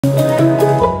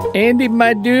Andy,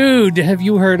 my dude, have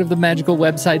you heard of the magical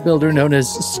website builder known as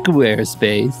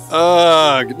Squarespace?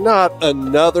 Ugh, not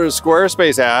another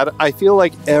Squarespace ad. I feel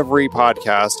like every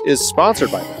podcast is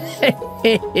sponsored by them.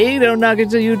 Hey, don't knock it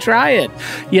till you try it.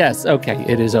 Yes, okay,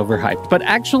 it is overhyped, but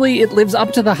actually it lives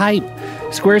up to the hype.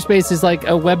 Squarespace is like a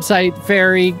website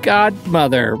fairy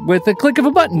godmother. With a click of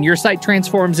a button, your site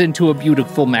transforms into a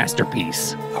beautiful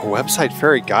masterpiece. A website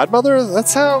fairy godmother? That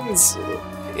sounds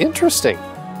interesting.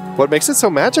 What makes it so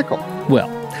magical? Well,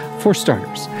 for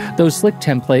starters, those slick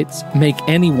templates make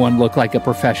anyone look like a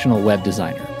professional web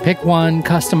designer. Pick one,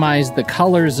 customize the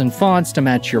colors and fonts to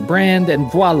match your brand, and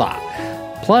voila.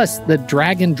 Plus, the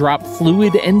drag-and-drop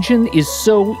Fluid engine is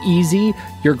so easy,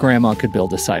 your grandma could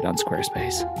build a site on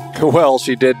Squarespace. Well,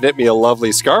 she did knit me a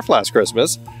lovely scarf last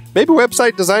Christmas. Maybe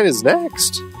website design is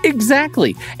next.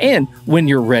 Exactly. And when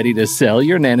you're ready to sell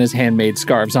your Nana's handmade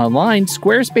scarves online,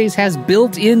 Squarespace has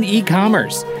built-in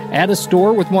e-commerce. Add a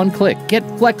store with one click. Get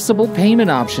flexible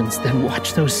payment options. Then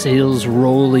watch those sales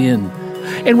roll in.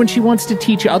 And when she wants to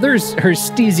teach others her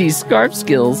steezy scarf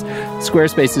skills,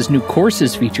 Squarespace's new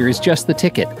courses feature is just the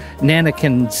ticket. Nana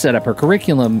can set up her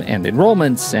curriculum and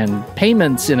enrollments and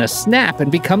payments in a snap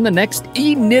and become the next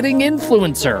e-knitting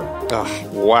influencer. Oh,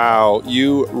 wow,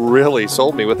 you really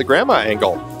sold me with the grandma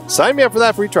angle. Sign me up for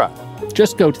that free trial.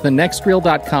 Just go to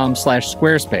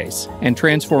thenextreel.com/Squarespace and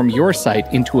transform your site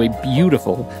into a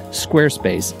beautiful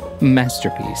Squarespace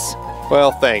masterpiece.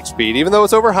 Well, thanks, Pete. Even though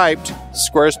it's overhyped,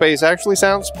 Squarespace actually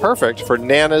sounds perfect for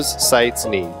Nana's site's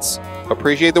needs.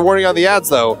 Appreciate the warning on the ads,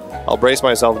 though. I'll brace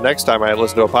myself next time I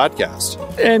listen to a podcast.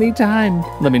 Anytime.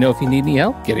 Let me know if you need any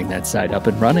help getting that site up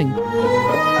and running.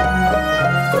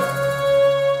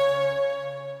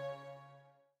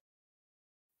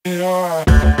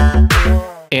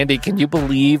 Andy, can you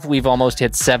believe we've almost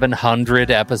hit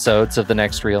 700 episodes of The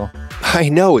Next Reel? I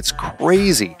know, it's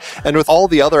crazy. And with all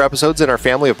the other episodes in our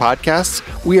family of podcasts,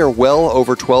 we are well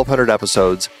over 1,200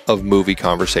 episodes of movie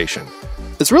conversation.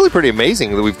 It's really pretty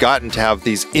amazing that we've gotten to have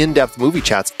these in-depth movie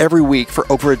chats every week for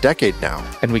over a decade now.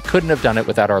 And we couldn't have done it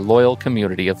without our loyal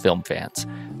community of film fans.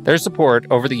 Their support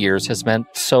over the years has meant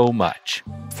so much.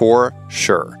 For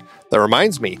sure. That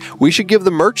reminds me, we should give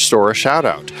the merch store a shout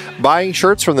out. Buying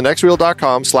shirts from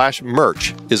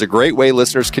thenextreel.com/merch is a great way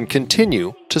listeners can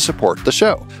continue to support the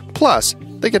show. Plus,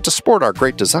 they get to sport our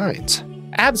great designs.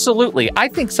 Absolutely. I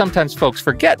think sometimes folks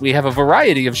forget we have a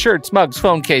variety of shirts, mugs,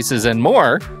 phone cases, and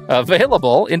more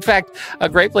available. In fact, a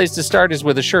great place to start is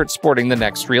with a shirt sporting the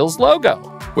Next Reel's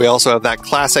logo. We also have that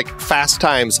classic Fast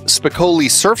Times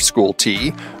Spicoli Surf School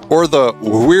tee, or the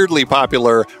weirdly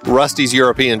popular Rusty's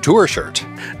European Tour shirt.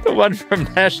 The one from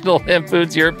National Hemp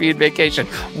Foods European Vacation.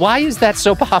 Why is that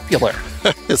so popular?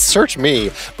 Search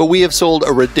me, but we have sold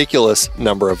a ridiculous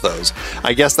number of those.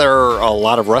 I guess there are a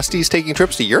lot of Rustys taking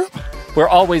trips to Europe? We're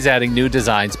always adding new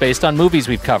designs based on movies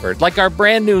we've covered, like our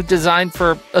brand new design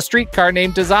for a streetcar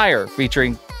named Desire,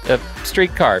 featuring a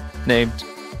streetcar named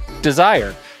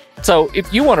Desire. So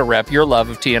if you want to rep your love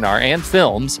of TNR and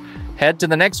films, head to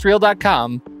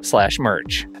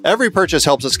thenextreel.com/merch. Every purchase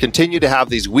helps us continue to have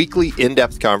these weekly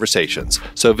in-depth conversations.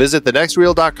 So visit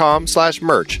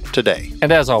thenextreel.com/merch today.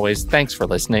 And as always, thanks for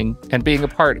listening and being a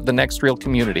part of the Next Reel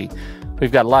community.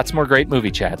 We've got lots more great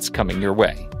movie chats coming your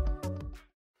way.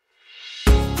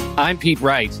 I'm Pete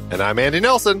Wright. And I'm Andy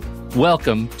Nelson.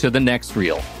 Welcome to The Next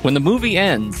Reel. When the movie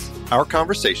ends, our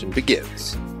conversation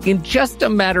begins. In just a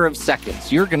matter of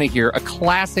seconds, you're going to hear a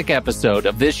classic episode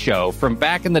of this show from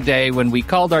back in the day when we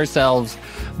called ourselves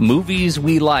Movies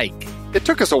We Like. It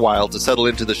took us a while to settle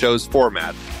into the show's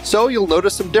format, so you'll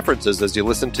notice some differences as you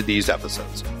listen to these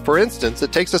episodes. For instance,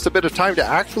 it takes us a bit of time to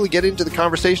actually get into the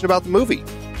conversation about the movie.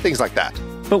 Things like that.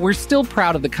 But we're still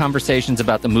proud of the conversations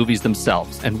about the movies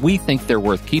themselves, and we think they're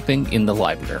worth keeping in the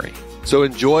library. So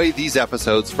enjoy these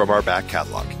episodes from our back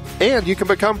catalog. And you can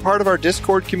become part of our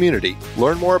Discord community,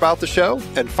 learn more about the show,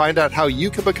 and find out how you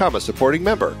can become a supporting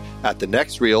member at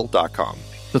thenextreel.com.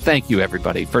 So thank you,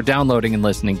 everybody, for downloading and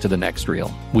listening to The Next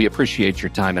Reel. We appreciate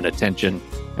your time and attention,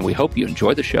 and we hope you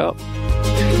enjoy the show.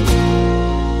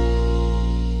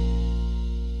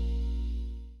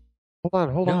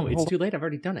 Hold on. No, it's too late. I've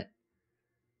already done it.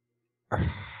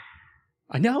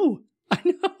 I know.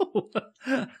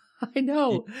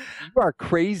 You are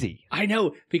crazy. I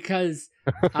know, because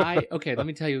okay, let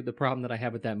me tell you the problem that I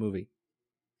have with that movie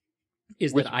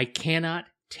is that I cannot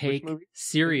take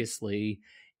seriously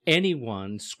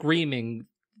anyone screaming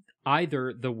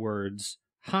either the words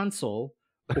Hansel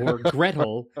or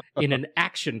Gretel in an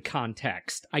action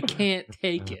context. I can't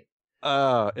take it.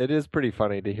 It is pretty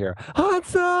funny to hear.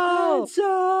 Hansel!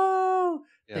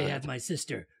 Yeah. They Yeah. have my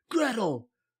sister, Gretel.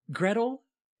 Gretel?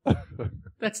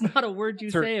 That's not a word you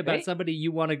say about somebody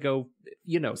you want to go,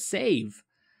 save.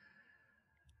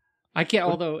 I can't.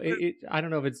 Although I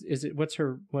don't know if is it what's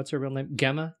her real name?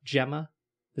 Gemma.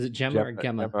 Is it Gemma or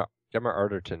Gemma? Gemma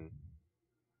Arterton.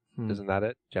 Isn't that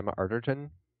it? Gemma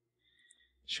Arterton.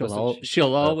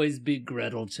 She'll always be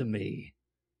Gretel to me.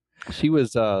 She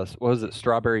was what was it?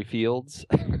 Strawberry Fields.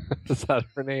 Is that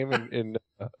her name in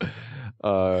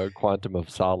Quantum of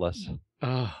Solace?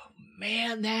 Oh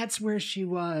man, that's where she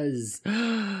was.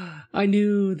 I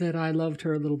knew that I loved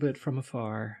her a little bit from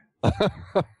afar.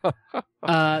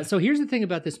 So here's the thing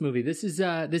about this movie. This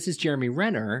is Jeremy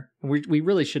Renner. We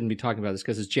really shouldn't be talking about this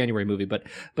because it's a January movie, but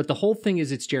the whole thing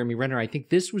is it's Jeremy Renner. I think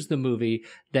this was the movie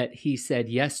that he said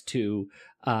yes to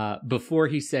before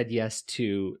he said yes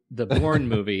to the Bourne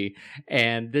movie,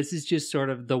 and this is just sort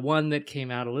of the one that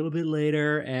came out a little bit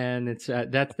later. And it's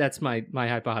that's my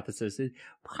hypothesis.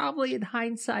 Probably in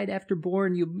hindsight, after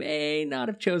Bourne, you may not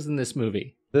have chosen this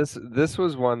movie. This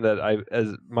was one that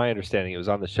as my understanding, it was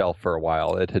on the shelf for a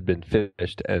while. It had been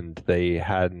finished and they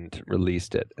hadn't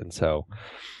released it, and so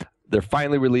they're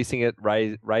finally releasing it,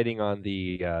 riding on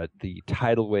the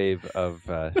tidal wave of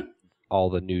all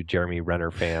the new Jeremy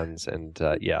Renner fans, and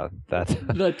that's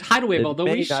the tidal wave. Although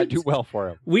we should do well for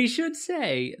him. We should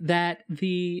say that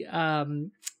the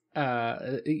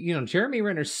Jeremy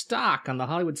Renner's stock on the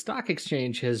Hollywood Stock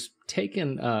Exchange has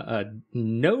taken a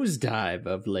nosedive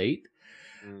of late.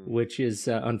 Which is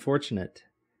unfortunate.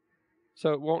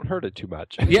 So it won't hurt it too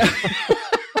much. Yeah.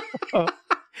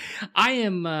 I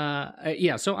am.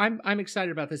 So I'm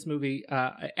excited about this movie.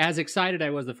 As excited I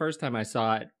was the first time I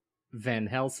saw it, Van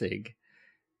Helsing. Did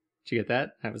you get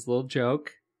that? That was a little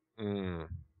joke. And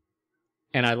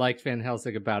I liked Van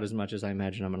Helsing about as much as I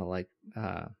imagine I'm going to like.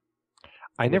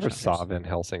 I never saw Van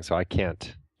Helsing, so I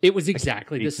can't. It was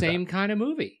exactly the same kind of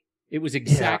movie. It was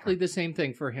exactly the same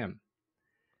thing for him.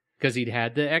 Because he'd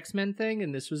had the X-Men thing,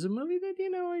 and this was a movie that,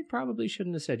 I probably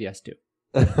shouldn't have said yes to.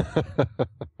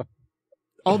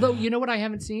 Although, you know what I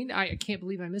haven't seen? I can't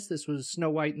believe I missed this, was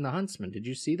Snow White and the Huntsman. Did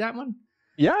you see that one?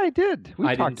 Yeah, I did.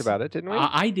 We talked about it, didn't we?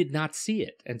 I did not see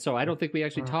it, and so I don't think we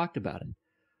actually talked about it.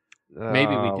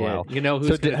 Maybe we did. Well. You know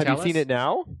who's going to tell us? Have you seen it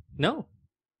now? No.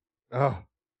 Oh.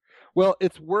 Well,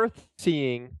 it's worth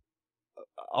seeing,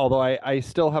 although I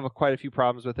still have quite a few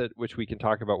problems with it, which we can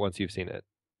talk about once you've seen it.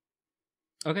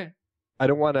 Okay. I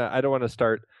don't want to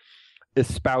start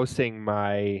espousing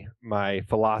my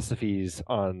philosophies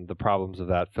on the problems of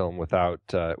that film without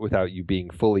you being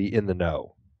fully in the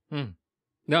know.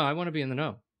 No, I want to be in the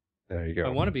know. There you go. I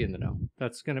want to be in the know.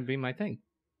 That's going to be my thing.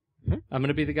 I'm going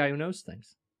to be the guy who knows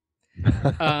things.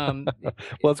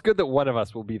 Well, it's good that one of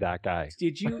us will be that guy.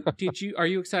 Are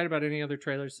you excited about any other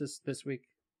trailers this week?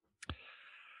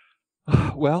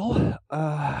 Well,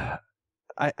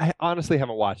 I honestly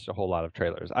haven't watched a whole lot of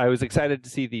trailers. I was excited to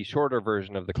see the shorter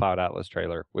version of the Cloud Atlas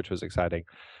trailer, which was exciting.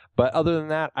 But other than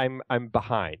that, I'm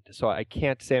behind. So I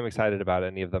can't say I'm excited about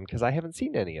any of them because I haven't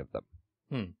seen any of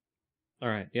them. All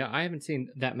right. Yeah, I haven't seen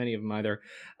that many of them either.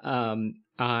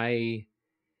 I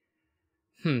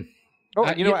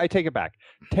take it back.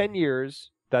 10 years,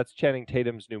 that's Channing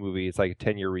Tatum's new movie. It's like a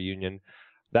 10-year reunion.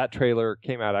 That trailer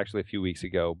came out actually a few weeks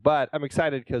ago, but I'm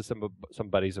excited because some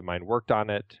buddies of mine worked on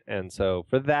it, and so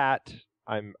for that,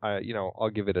 I'll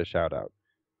give it a shout out.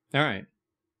 All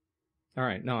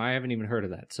right. No, I haven't even heard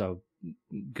of that, so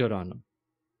good on them.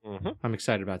 I'm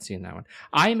excited about seeing that one.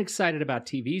 I am excited about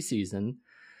TV season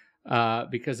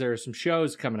because there are some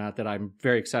shows coming out that I'm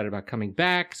very excited about coming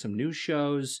back. Some new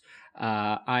shows.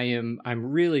 I'm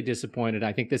really disappointed.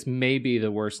 I think this may be the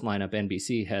worst lineup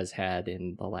NBC has had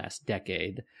in the last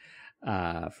decade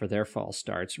for their fall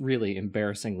starts. Really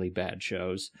embarrassingly bad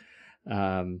shows.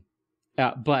 But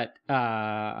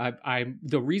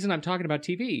the reason I'm talking about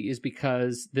TV is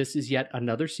because this is yet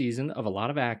another season of a lot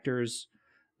of actors,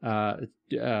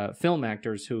 film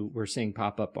actors who we're seeing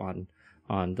pop up on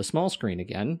the small screen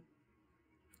again.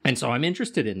 And so I'm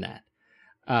interested in that.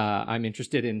 I'm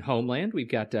interested in Homeland. We've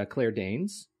got Claire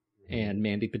Danes and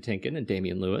Mandy Patinkin and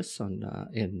Damian Lewis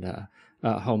in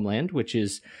Homeland, which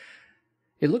is,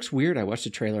 it looks weird. I watched a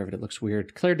trailer of it. It looks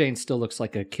weird. Claire Danes still looks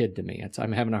like a kid to me.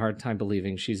 I'm having a hard time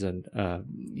believing she's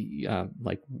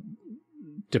like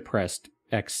depressed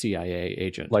ex-CIA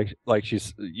agent. Like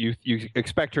she's you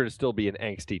expect her to still be an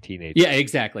angsty teenager. Yeah,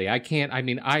 exactly.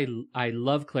 I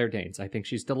love Claire Danes. I think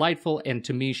she's delightful, and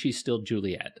to me, she's still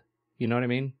Juliet. You know what I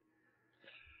mean?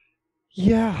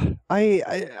 Yeah,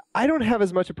 I don't have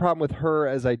as much a problem with her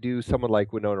as I do someone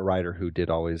like Winona Ryder, who did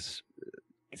always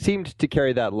seemed to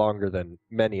carry that longer than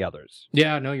many others.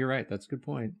 Yeah, no, you're right. That's a good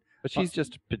point. But she's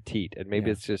just petite, and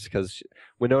maybe it's just because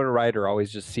Winona Ryder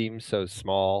always just seems so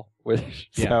small, which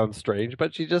sounds strange,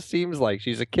 but she just seems like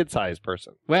she's a kid-sized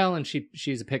person. Well, and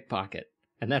she's a pickpocket,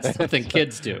 and that's something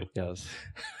kids do. Yes.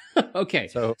 Okay.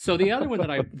 So the other one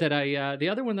the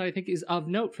other one that I think is of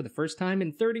note for the first time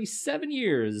in 37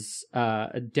 years,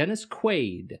 Dennis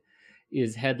Quaid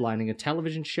is headlining a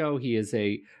television show. He is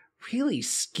a really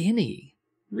skinny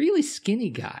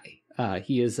guy.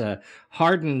 He is a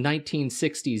hardened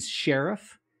 1960s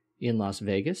sheriff in Las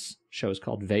Vegas. Show is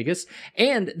called Vegas.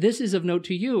 And this is of note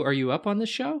to you. Are you up on this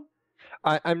show?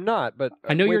 I'm not, but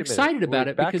I know you're excited about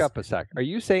it. Back up a sec. Are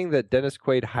you saying that Dennis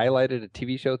Quaid highlighted a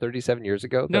TV show 37 years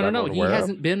ago? No. He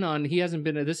hasn't been.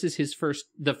 This is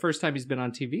the first time he's been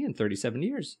on TV in 37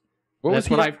 years. What was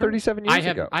he like 37 years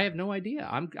ago? I have no idea.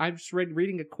 I'm just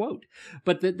reading a quote,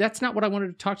 but that's not what I wanted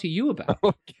to talk to you about.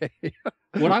 Okay.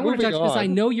 What I want to talk about is I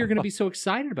know you're going to be so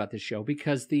excited about this show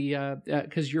because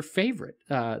because your favorite,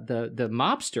 the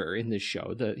mobster in this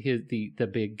show,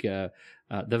 the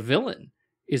villain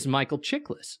is Michael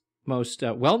Chiklis, most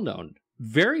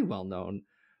very well known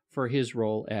for his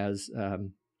role as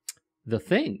the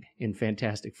Thing in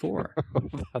Fantastic Four.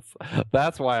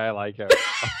 That's why I like him.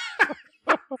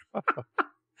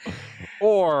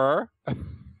 Or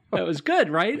that was good,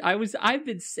 right? I've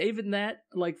been saving that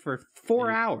like for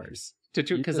 4 hours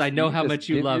because I know how much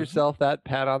you love yourself that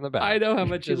pat on the back. I know how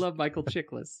much you love Michael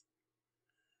Chiklis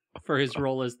for his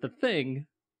role as the Thing,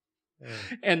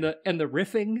 and the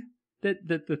riffing that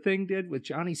the Thing did with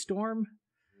Johnny Storm.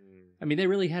 I mean, they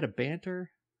really had a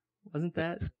banter. Wasn't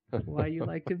that why you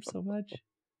liked him so much?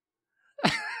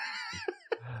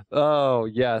 Oh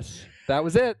yes, that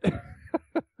was it.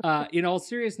 In all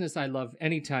seriousness, I love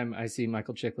anytime I see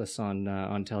Michael Chiklis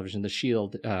on television. The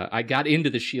Shield. I got into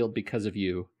The Shield because of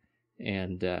you,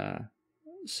 and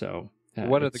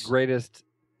one of the greatest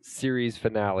series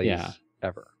finales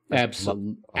ever.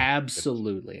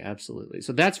 Absolutely.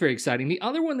 So that's very exciting. The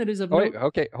other one that is of note.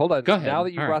 Okay, hold on. Go ahead. Now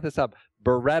that you brought this up,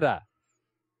 Beretta.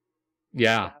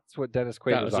 Yeah, that's what Dennis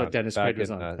Quaid was on.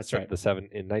 That's right.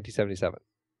 In 1977.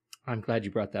 I'm glad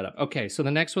you brought that up. Okay, so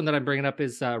the next one that I'm bringing up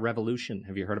is Revolution.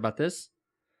 Have you heard about this?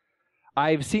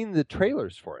 I've seen the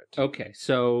trailers for it. Okay,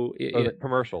 so the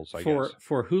commercials, I guess.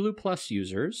 For Hulu Plus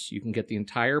users, you can get the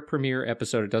entire premiere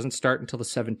episode. It doesn't start until the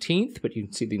 17th, but you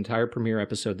can see the entire premiere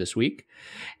episode this week.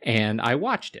 And I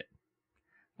watched it.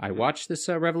 I watched this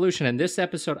Revolution, and this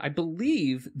episode, I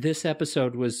believe this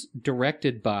episode was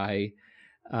directed by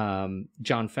Jon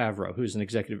Favreau, who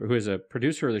is a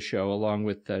producer of the show, along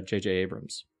with J.J.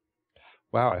 Abrams.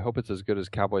 Wow, I hope it's as good as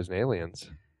Cowboys and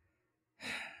Aliens.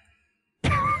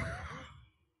 God,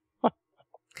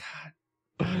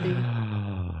 Andy.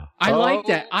 I like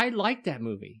that. I like that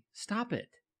movie. Stop it.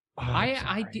 Oh,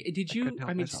 did you?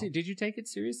 I mean, did you take it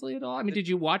seriously at all? I mean, did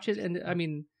you watch it? And I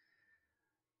mean,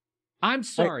 I'm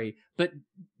sorry, but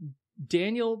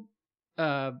Daniel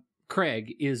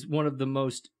Craig is one of the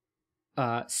most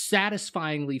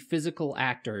satisfyingly physical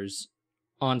actors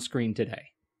on screen today.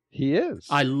 He is.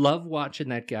 I love watching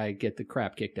that guy get the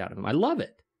crap kicked out of him. I love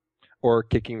it. Or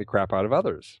kicking the crap out of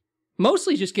others.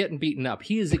 Mostly just getting beaten up.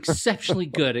 He is exceptionally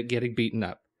good at getting beaten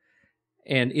up.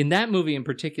 And in that movie in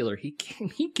particular, he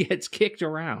gets kicked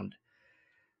around.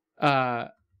 I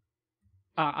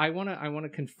want to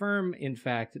confirm, in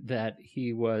fact, that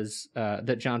he was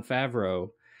that Jon Favreau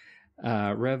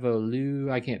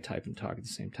I can't type and talk at the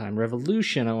same time.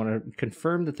 Revolution. I want to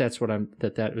confirm that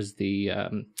that was the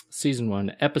season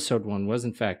 1, episode 1 was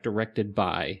in fact directed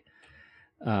by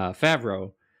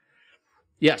Favreau.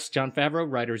 Yes, Jon Favreau,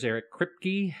 writers Eric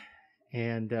Kripke,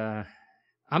 and I'm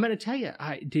going to tell you,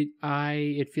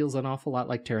 it feels an awful lot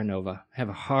like Terra Nova. I have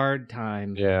a hard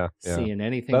time seeing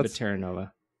anything but Terra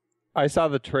Nova. I saw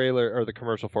the trailer or the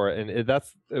commercial for it, and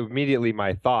that's immediately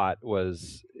my thought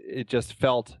was it just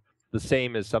felt the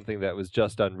same as something that was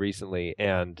just done recently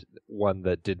and one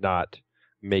that did not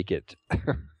make it.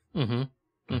 Mm-hmm.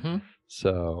 Mm-hmm.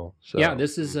 So yeah,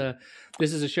 this is a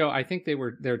show. I think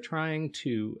they're trying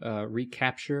to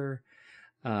recapture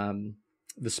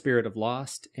the spirit of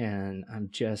Lost, and I'm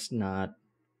just not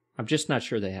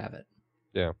sure they have it.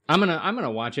 Yeah, I'm gonna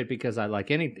watch it because I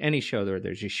like any show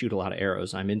there's you shoot a lot of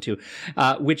arrows. I'm into,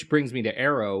 which brings me to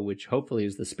Arrow, which hopefully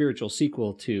is the spiritual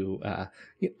sequel to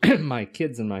my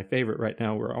kids and my favorite right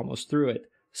now. We're almost through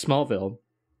it, Smallville,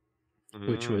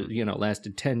 which was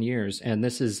lasted 10 years, and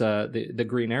this is the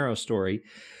Green Arrow story.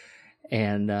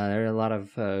 And there are a lot of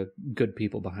good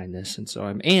people behind this,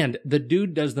 and the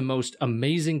dude does the most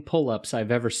amazing pull-ups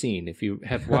I've ever seen. If you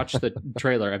have watched the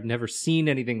trailer, I've never seen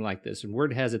anything like this. And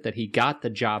word has it that he got the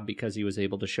job because he was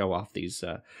able to show off these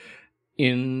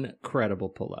incredible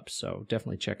pull-ups. So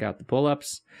definitely check out the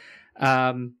pull-ups.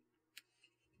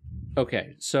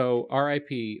 Okay, so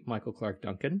R.I.P. Michael Clark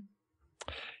Duncan.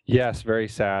 Yes, very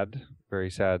sad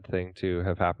thing to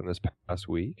have happened this past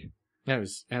week. That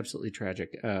was absolutely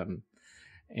tragic.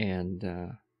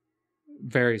 And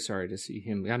very sorry to see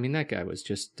him. I mean, that guy was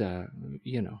just,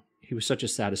 he was such a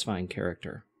satisfying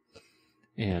character.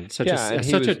 And such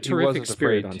a terrific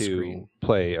spirit on screen.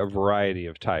 Play a variety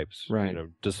of types, right?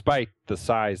 Despite the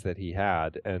size that he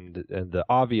had and the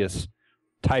obvious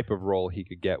type of role he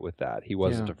could get with that, he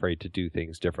wasn't afraid to do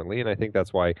things differently. And I think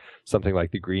that's why something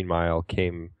like The Green Mile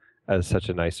came as such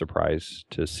a nice surprise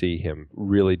to see him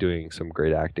really doing some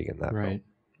great acting in that film.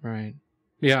 Right.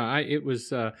 Yeah, it was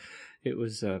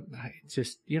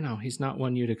just he's not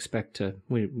one you'd expect to.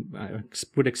 I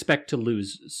would expect to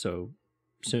lose so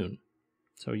soon.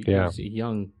 So he's a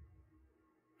young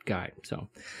guy. So,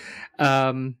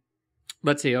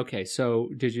 let's see. Okay, so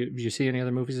did you see any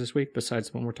other movies this week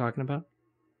besides the one we're talking about?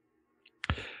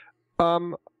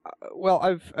 Well,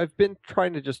 I've been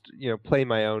trying to just play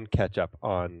my own catch up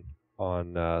on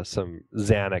some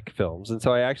Zanuck films, and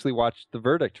so I actually watched The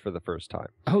Verdict for the first time.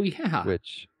 Oh yeah,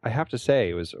 which I have to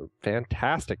say was a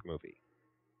fantastic movie.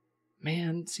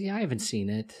 Man, see, I haven't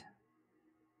seen it.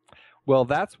 Well,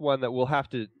 that's one that we'll have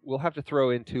to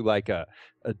throw into like a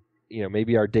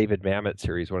maybe our David Mamet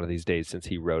series one of these days, since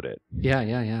he wrote it.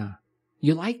 Yeah.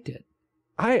 You liked it.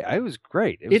 I was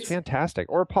great. It was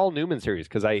fantastic. Or a Paul Newman series,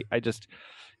 because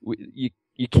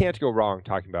you can't go wrong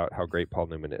talking about how great Paul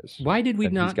Newman is. Why did we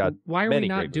and not? Why are we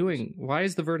not doing? Movies. Why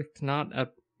is The Verdict not a?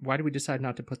 Why did we decide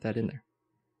not to put that in there?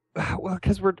 Well,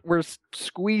 because we're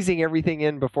squeezing everything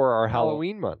in before our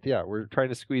Halloween month. Yeah, we're trying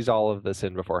to squeeze all of this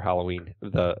in before Halloween,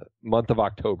 the month of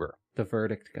October. The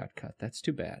Verdict got cut. That's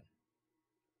too bad.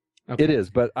 Okay. It is,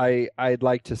 but I'd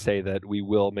like to say that we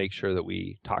will make sure that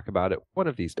we talk about it one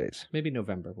of these days. Maybe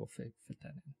November we'll fit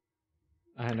that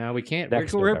in. No, we can't.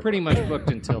 We're pretty much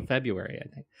booked until February, I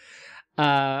think.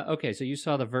 Okay, so you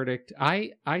saw The Verdict.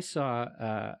 I saw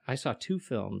two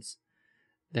films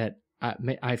that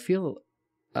I feel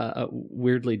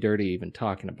weirdly dirty even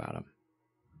talking about them,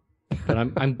 but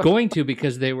I'm going to,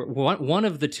 because they were one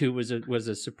of the two was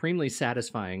a supremely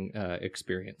satisfying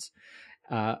experience.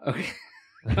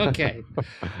 Okay.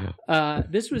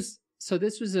 This was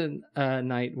a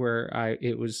night where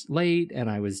it was late, and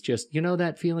I was just,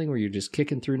 that feeling where you're just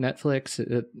kicking through Netflix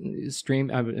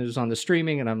stream. I was on the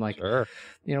streaming, and I'm like, sure.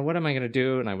 What am I going to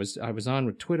do? And I was on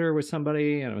with Twitter with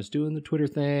somebody, and I was doing the Twitter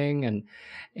thing,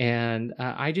 and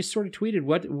I just sort of tweeted,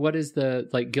 what is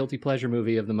the guilty pleasure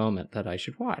movie of the moment that I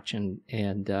should watch? And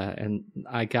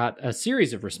I got a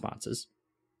series of responses,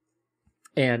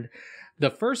 and the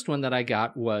first one that I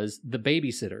got was The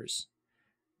Babysitters,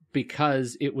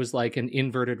 because it was like an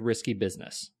inverted risky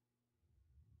business.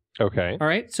 Okay. All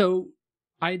right. So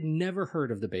I'd never heard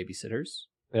of The Babysitters.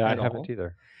 Yeah, I haven't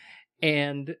either.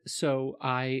 And so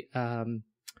I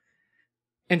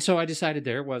decided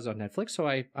there it was on Netflix. So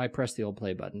I pressed the old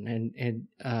play button, and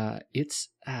it's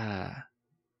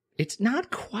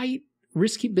not quite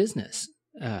risky business,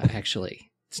 actually.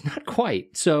 It's not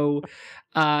quite. So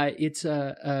it's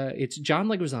John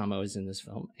Leguizamo is in this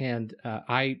film, and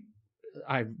I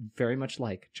very much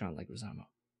like John Leguizamo.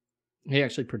 He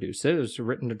actually produced it. It was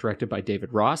written and directed by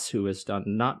David Ross, who has done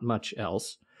not much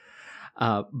else.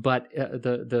 But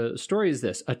the story is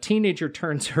this: a teenager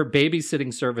turns her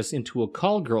babysitting service into a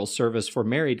call girl service for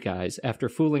married guys after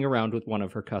fooling around with one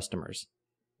of her customers.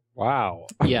 Wow.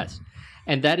 Yes,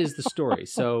 and that is the story.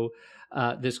 So.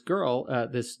 This girl,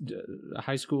 this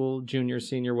high school junior,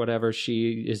 senior, whatever,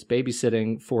 she is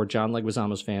babysitting for John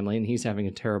Leguizamo's family, and he's having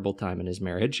a terrible time in his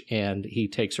marriage. And he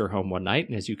takes her home one night,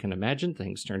 and as you can imagine,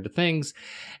 things turn to things,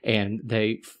 and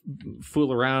they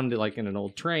fool around like in an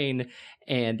old train.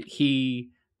 And he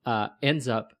ends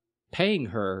up paying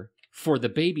her for the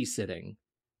babysitting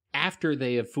after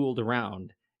they have fooled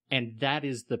around. And that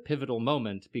is the pivotal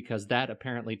moment, because that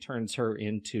apparently turns her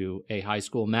into a high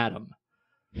school madam.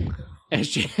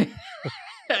 As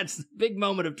that's the big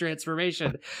moment of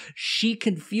transformation. She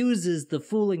confuses the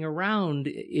fooling around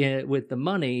with the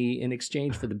money in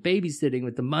exchange for the babysitting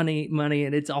with the money,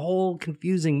 and it's a whole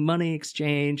confusing money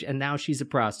exchange. And now she's a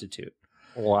prostitute.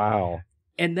 Wow.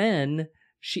 And then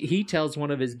he tells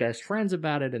one of his best friends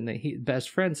about it, and the best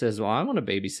friend says, "Well, I want a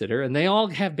babysitter," and they all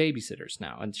have babysitters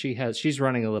now, and she's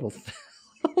running a little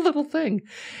thing.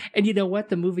 And you know what?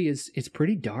 The movie it's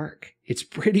pretty dark. It's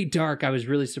pretty dark. I was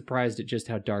really surprised at just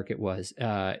how dark it was.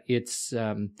 It's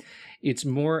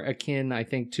more akin, I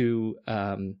think, to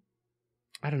I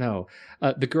don't know,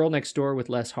 The Girl Next Door with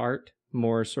less heart,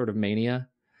 more sort of mania.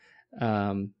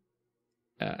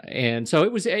 And so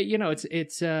it was,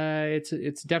 it's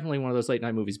definitely one of those late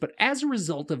night movies. But as a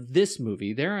result of this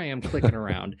movie, there I am clicking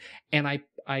around, and I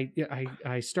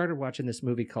started watching this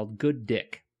movie called Good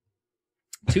Dick,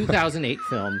 2008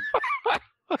 film.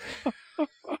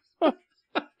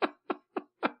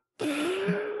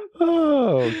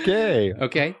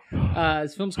 Okay.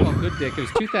 This film's called Good Dick. It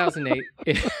was 2008.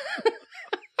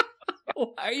 Why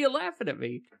are you laughing at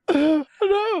me? No, Why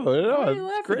are you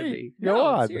it's laughing great. at me? Go No,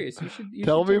 on. I'm serious. You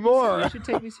Tell should me more. You should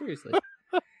take me seriously.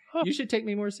 You should take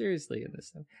me more seriously in this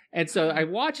stuff. And so I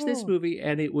watched this movie,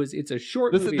 and it's a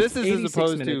short movie. This is as 86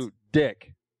 opposed minutes. to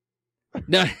Dick.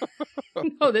 No,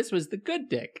 no, this was the Good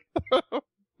Dick.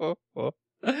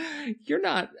 You're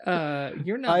not. I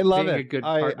love being it. a good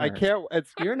partner. I can't.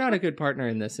 You're not a good partner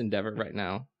in this endeavor right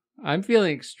now. I'm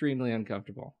feeling extremely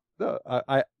uncomfortable. No,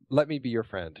 let me be your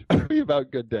friend. Be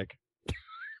about Good Dick.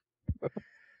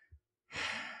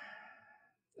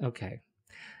 Okay.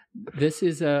 This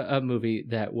is a movie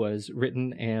that was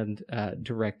written and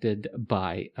directed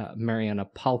by Mariana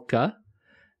Palka.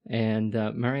 And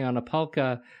Mariana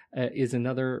Palka is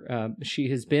another, she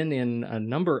has been in a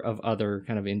number of other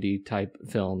kind of indie type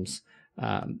films.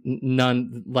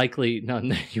 None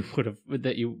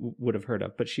that you would have heard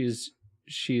of, but she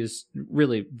is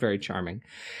really very charming.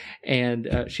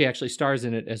 And she actually stars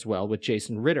in it as well with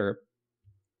Jason Ritter.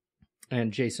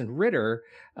 And Jason Ritter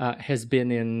has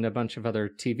been in a bunch of other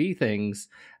TV things,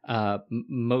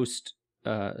 most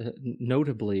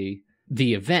notably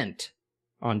The Event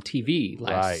on TV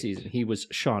last season. He was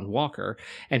Sean Walker,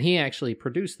 and he actually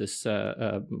produced this,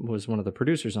 was one of the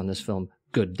producers on this film,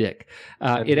 Good Dick.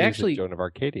 It actually Joan of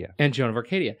Arcadia. And Joan of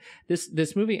Arcadia.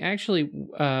 This movie actually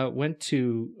went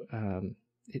to,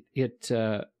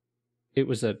 it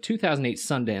was a 2008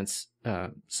 Sundance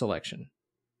selection.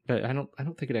 But I don't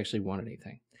think it actually won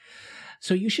anything.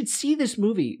 So you should see this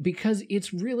movie because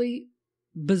it's really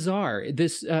bizarre.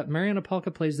 This Mariana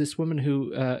Palka plays this woman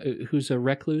who's a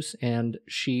recluse, and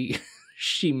she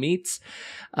meets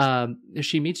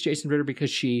Jason Ritter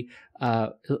because she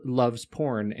loves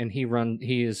porn, and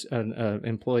he is an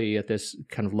employee at this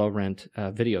kind of low rent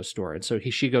video store, and so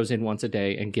she goes in once a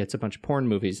day and gets a bunch of porn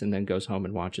movies, and then goes home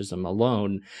and watches them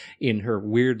alone in her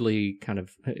weirdly kind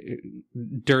of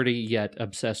dirty yet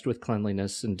obsessed with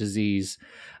cleanliness and disease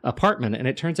apartment. And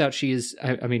it turns out she is,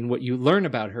 I mean, what you learn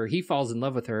about her, he falls in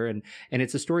love with her, and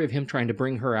it's a story of him trying to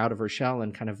bring her out of her shell,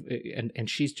 and kind of and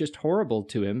she's just horrible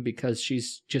to him because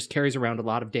she's just carries around a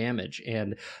lot of damage,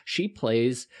 and she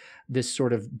plays this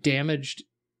sort of damaged,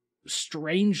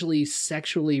 strangely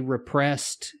sexually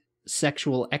repressed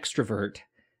sexual extrovert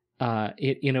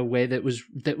in a way that was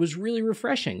really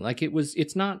refreshing. Like it's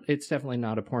definitely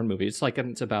not a porn movie. It's like,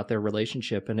 it's about their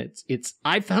relationship, and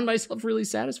I found myself really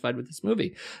satisfied with this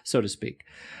movie, so to speak.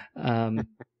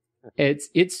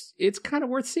 It's kind of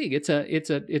worth seeing. It's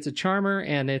a charmer,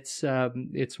 and it's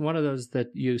one of those that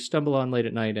you stumble on late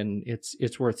at night, and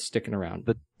it's worth sticking around.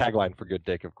 The tagline for Good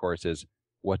Dick, of course, is,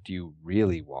 "What do you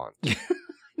really want?"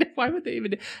 Why would they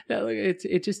even?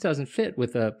 It just doesn't fit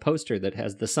with a poster that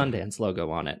has the Sundance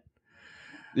logo on it.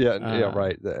 Yeah,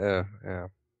 right. Yeah.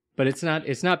 But it's not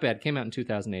bad. It came out in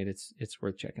 2008. It's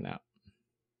worth checking out.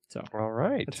 So all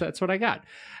right, that's what I got.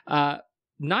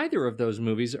 Neither of those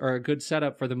movies are a good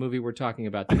setup for the movie we're talking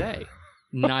about today.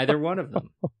 Neither one of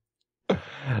them.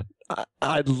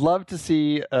 I'd love to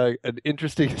see an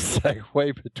interesting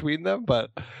segue between them,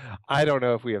 but I don't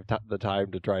know if we have the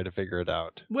time to try to figure it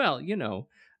out. Well,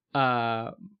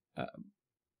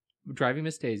 Driving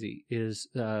Miss Daisy is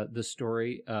the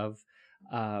story of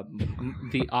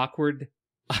the awkward,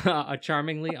 a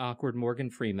charmingly awkward Morgan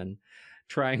Freeman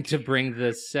trying to bring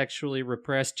the sexually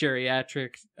repressed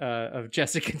geriatric of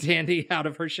Jessica Tandy out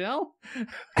of her shell.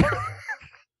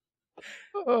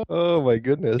 Oh my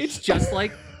goodness! It's just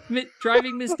like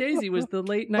Driving Miss Daisy was the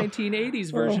late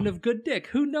 1980s version of Good Dick.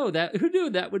 Who knew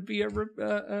that would be a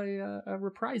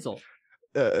reprisal?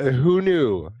 Who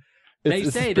knew?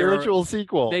 It's a spiritual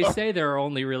sequel. They say there are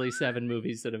only really 7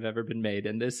 movies that have ever been made,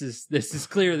 and this is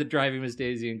clear that Driving Miss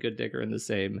Daisy and Good Dick are in the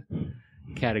same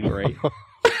category.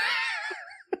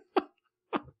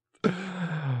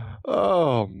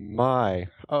 Oh my!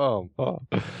 Oh.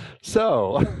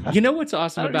 So you know what's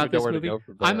awesome about this movie?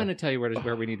 I'm going to to tell you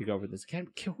where we need to go with this. Can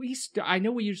we? I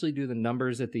know we usually do the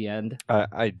numbers at the end.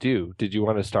 I do. Did you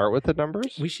want to start with the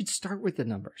numbers? We should start with the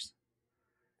numbers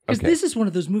because this is one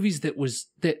of those movies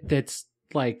that's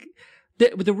like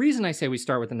the reason I say we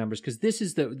start with the numbers because this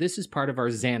is part of our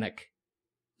Zanuck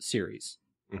series,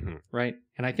 right?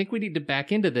 And I think we need to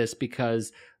back into this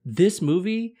because this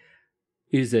movie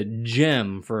is a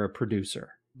gem for a producer.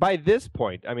 by this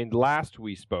point, I mean, last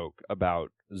we spoke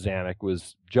about Zanuck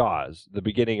was Jaws, the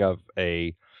beginning of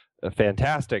a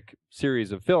fantastic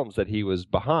series of films that he was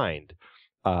behind.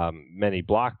 Many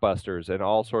blockbusters and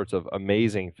all sorts of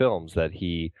amazing films that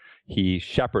he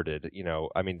shepherded.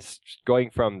 I mean,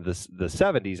 going from the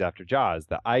 70s after Jaws,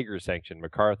 the Iger sanctioned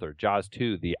MacArthur, Jaws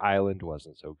 2, The Island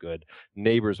wasn't so good,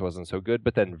 Neighbors wasn't so good,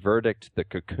 but then Verdict,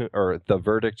 The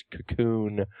Verdict,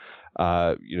 Cocoon,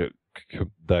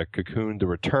 the Cocoon, The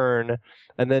Return,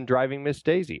 and then Driving Miss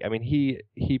Daisy. I mean,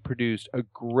 he produced a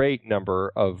great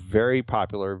number of very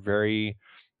popular, very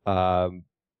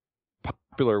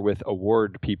popular with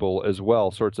award people as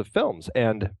well sorts of films.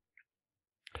 And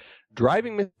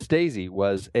Driving Miss Daisy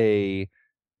was a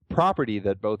property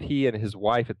that both he and his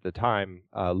wife at the time,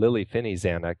 Lili Fini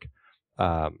Zanuck,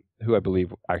 who I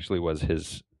believe actually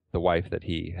was the wife that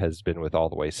he has been with all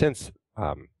the way since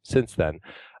then,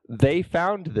 they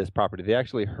found this property. They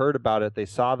actually heard about it. They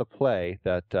saw the play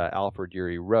that Alfred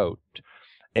Urey wrote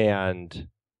and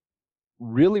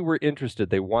really were interested.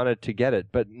 They wanted to get it,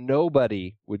 but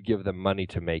nobody would give them money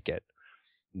to make it.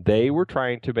 They were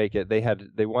trying to make it.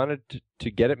 They wanted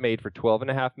to get it made for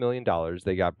 $12.5 million.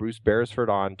 They got Bruce Beresford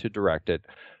on to direct it.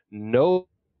 No,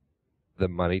 the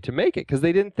money to make it because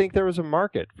they didn't think there was a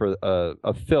market for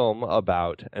a film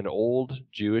about an old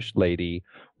Jewish lady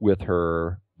with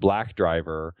her black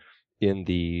driver in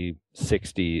the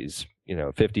 60s,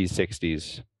 50s,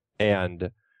 60s,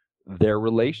 and their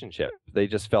relationship. They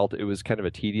just felt it was kind of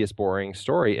a tedious, boring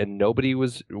story, and nobody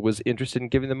was interested in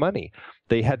giving them money.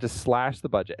 They had to slash the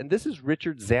budget. And this is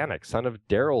Richard Zanuck, son of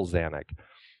Daryl Zanuck.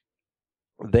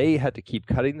 They had to keep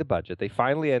cutting the budget. They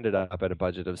finally ended up at a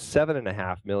budget of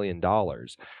 $7.5 million.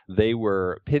 They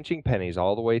were pinching pennies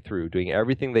all the way through, doing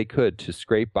everything they could to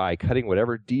scrape by, cutting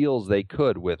whatever deals they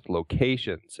could with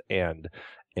locations and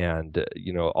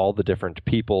all the different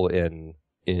people in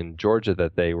Georgia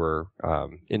that they were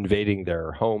invading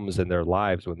their homes and their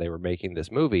lives when they were making this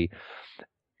movie,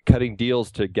 cutting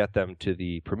deals to get them to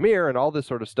the premiere and all this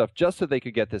sort of stuff just so they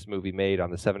could get this movie made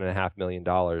on the $7.5 million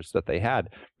that they had.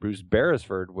 Bruce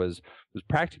Beresford was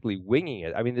practically winging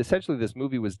it. I mean, essentially this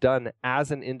movie was done as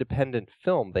an independent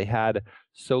film. They had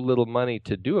so little money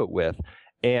to do it with.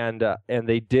 And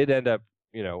they did end up,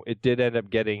 it did end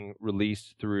up getting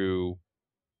released through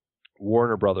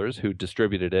Warner Brothers, who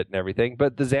distributed it and everything.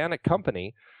 But the Zanuck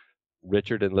company,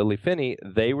 Richard and Lili Fini,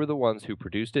 they were the ones who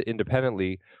produced it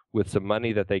independently with some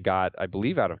money that they got, I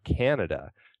believe, out of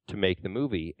Canada to make the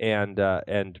movie. And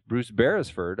Bruce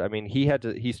Beresford, I mean, he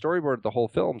storyboarded the whole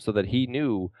film so that he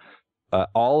knew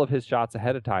all of his shots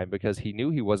ahead of time because he knew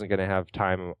he wasn't going to have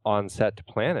time on set to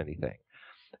plan anything.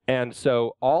 And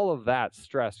so all of that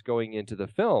stress going into the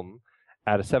film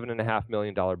at a $7.5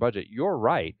 million budget, you're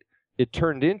right, it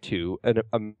turned into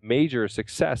a major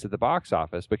success at the box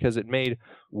office because it made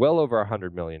well over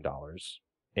 $100 million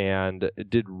and it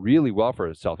did really well for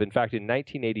itself. In fact, in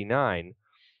 1989,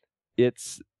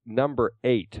 it's number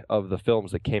 8 of the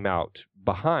films that came out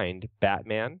behind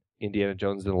Batman, Indiana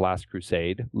Jones and the Last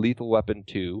Crusade, Lethal Weapon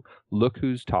 2, Look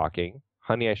Who's Talking,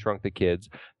 Honey, I Shrunk the Kids,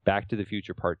 Back to the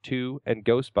Future Part 2, and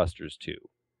Ghostbusters 2.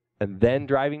 And then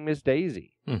Driving Miss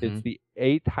Daisy. Mm-hmm. It's the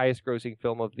 8th highest grossing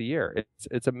film of the year.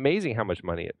 It's amazing how much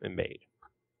money it made.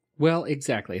 Well,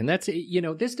 exactly. And that's,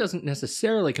 this doesn't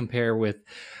necessarily compare with,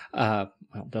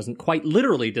 doesn't quite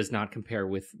literally does not compare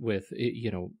with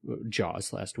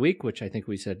Jaws last week, which I think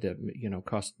we said,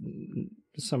 cost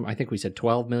I think we said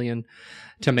 12 million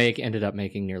to make, ended up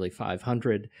making nearly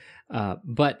 500.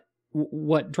 But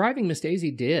what Driving Miss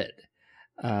Daisy did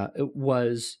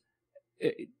was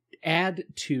add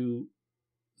to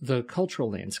the cultural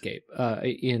landscape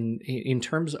in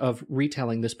terms of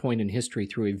retelling this point in history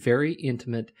through a very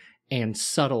intimate and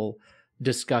subtle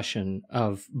discussion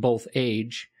of both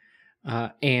age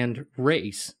and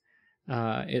race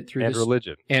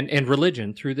religion and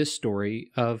religion through this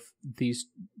story of these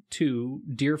two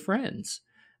dear friends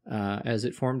as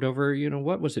it formed over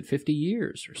what was it 50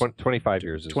 years or 25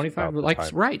 years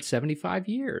 25 right 75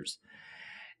 years.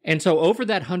 And so over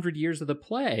that 100 years of the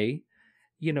play,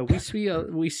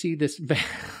 we see this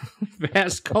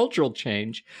vast cultural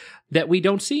change that we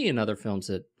don't see in other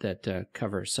films that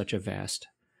cover such a vast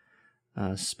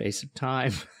space of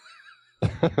time.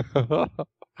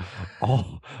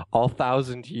 all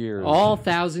 1,000 years. All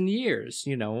 1,000 years.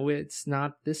 It's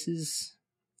not. This is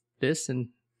this and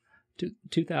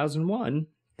 2001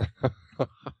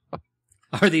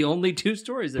 are the only two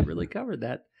stories that really covered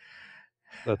that.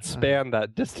 That span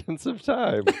that distance of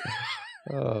time.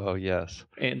 Oh, yes.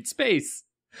 And space.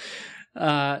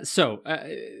 So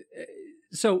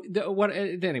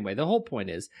Anyway, the whole point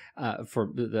is,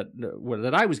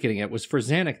 that I was getting at was for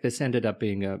Zanuck, this ended up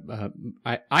being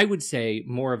I would say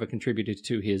more of a contributor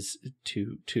to his,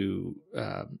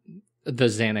 the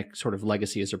Zanuck sort of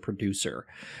legacy as a producer.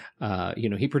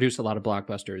 He produced a lot of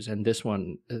blockbusters, and this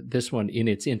one in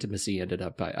its intimacy ended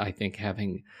up, I think,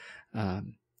 having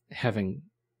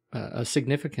a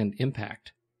significant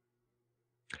impact.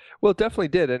 Well, it definitely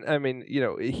did. And I mean,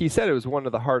 he said it was one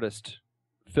of the hardest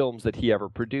films that he ever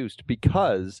produced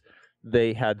because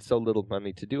they had so little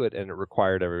money to do it, and it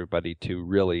required everybody to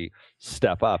really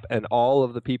step up. And all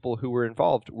of the people who were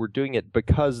involved were doing it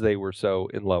because they were so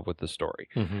in love with the story,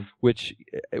 which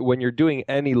when you're doing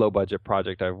any low budget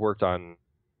project I've worked on,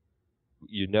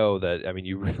 that, I mean,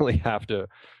 you really have to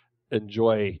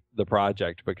enjoy the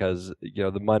project because,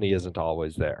 the money isn't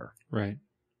always there. Right.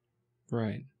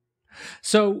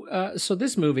 So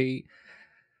this movie,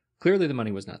 clearly the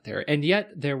money was not there. And yet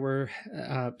there were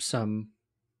some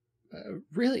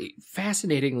really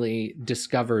fascinatingly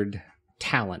discovered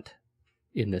talent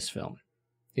in this film,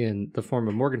 in the form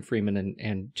of Morgan Freeman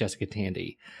and Jessica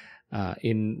Tandy,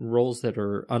 in roles that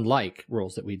are unlike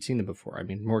roles that we'd seen them before. I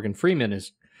mean, Morgan Freeman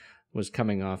was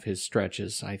coming off his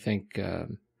stretches. I think,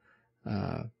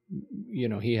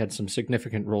 he had some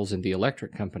significant roles in The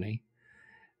Electric Company.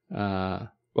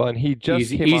 Well, and he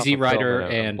just came Easy off a Rider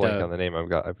film, and I'm blanking on the name. I've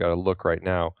got to look right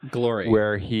now. Glory,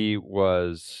 where he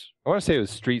was. I want to say it was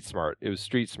Street Smart. It was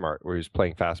Street Smart where he was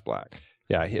playing Fast Black.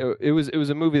 Yeah, it was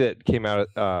a movie that came out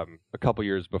a couple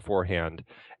years beforehand,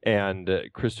 and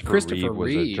Christopher Reeve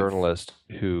was a journalist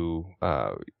who,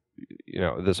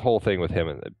 this whole thing with him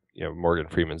and Morgan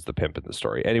Freeman's the pimp in the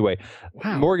story. Anyway,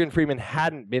 wow. Morgan Freeman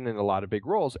hadn't been in a lot of big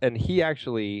roles, and he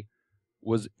actually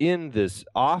was in this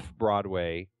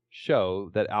off-Broadway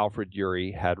show that Alfred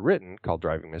Ury had written called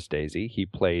Driving Miss Daisy. He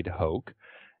played Hoke,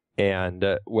 and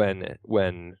when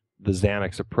the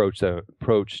Zanucks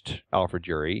approached Alfred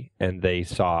Ury and they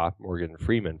saw Morgan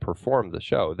Freeman perform the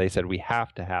show, they said, we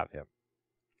have to have him.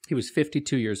 He was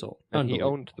 52 years old. And he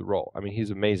owned the role. I mean, he's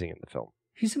amazing in the film.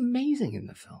 He's amazing in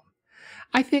the film.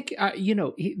 I think,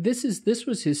 this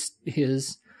was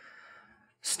his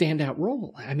standout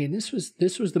role. I mean, this was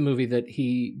the movie that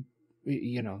he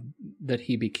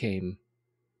became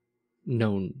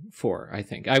known for, I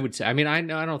think. I would say. I mean, I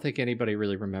don't think anybody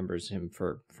really remembers him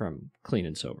from Clean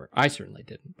and Sober. I certainly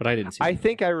didn't, but I didn't see him. I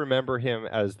think I remember him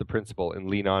as the principal in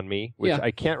Lean on Me, which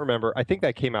I can't remember. I think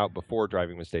that came out before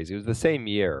Driving Miss Daisy. It was the same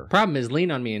year. Problem is, Lean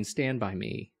on Me and Stand by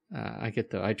Me,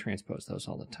 I transpose those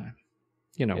all the time.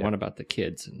 One about the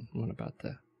kids and one about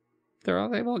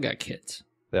they've all got kids.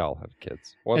 They all have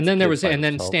kids. And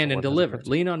then Stand and Deliver.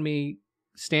 Lean on Me,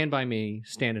 Stand by Me,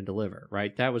 Stand and Deliver,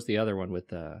 right? That was the other one with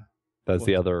the... That's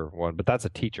the other one, but that's a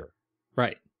teacher.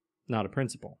 Right. Not a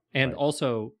principal. And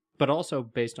also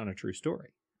based on a true story.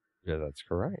 Yeah, that's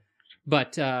correct.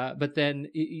 But then,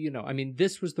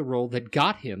 this was the role that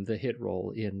got him the hit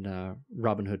role in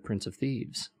Robin Hood, Prince of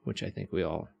Thieves, which I think we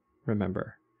all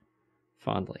remember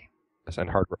fondly. Yes,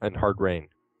 and Hard Rain.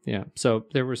 Yeah. So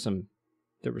there were some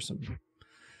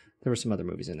other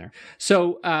movies in there.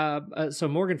 So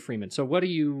Morgan Freeman. So what do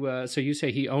you? So you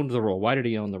say he owned the role. Why did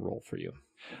he own the role for you?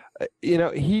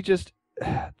 He just.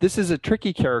 This is a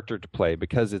tricky character to play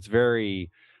because it's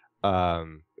very,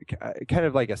 kind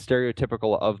of like a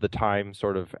stereotypical of the time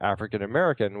sort of African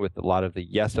American with a lot of the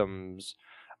yes'ums.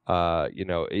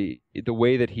 The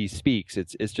way that he speaks,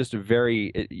 it's just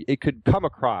it could come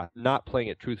across, not playing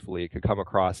it truthfully, it could come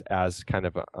across as kind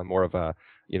of a more of a,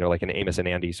 like an Amos and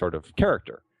Andy sort of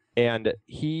character. And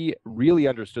he really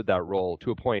understood that role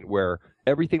to a point where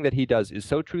everything that he does is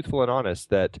so truthful and honest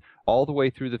that all the way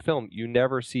through the film, you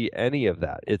never see any of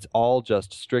that. It's all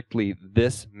just strictly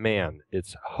this man.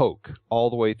 It's Hoke all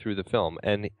the way through the film.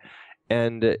 And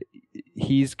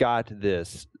he's got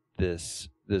this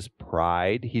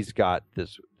pride. He's got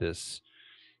this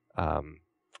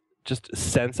just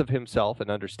sense of himself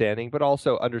and understanding, but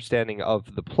also understanding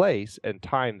of the place and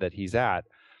time that he's at,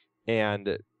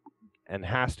 and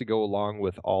has to go along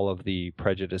with all of the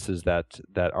prejudices that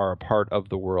are a part of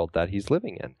the world that he's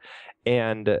living in.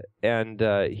 And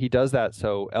he does that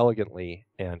so elegantly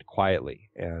and quietly,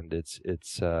 and it's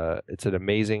an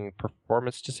amazing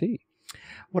performance to see.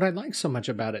 What I like so much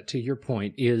about it, to your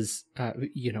point, is,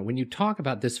 when you talk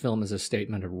about this film as a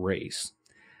statement of race,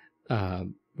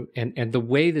 and the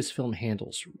way this film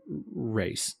handles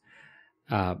race,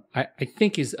 I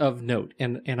think is of note.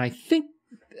 And I think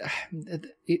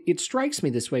it strikes me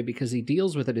this way because he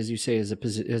deals with it, as you say, as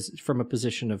from a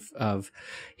position of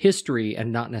history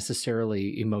and not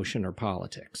necessarily emotion or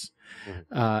politics.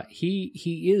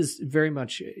 He is very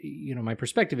much, my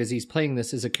perspective is he's playing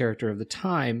this as a character of the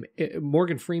time.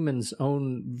 Morgan Freeman's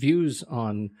own views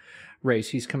on race,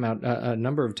 he's come out a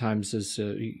number of times as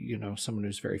someone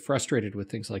who's very frustrated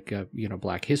with things like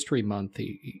Black History Month.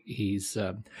 He's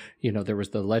there was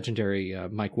the legendary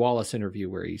Mike Wallace interview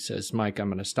where he says, Mike, I'm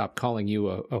going to stop calling you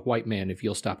a white man if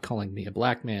you'll stop calling me a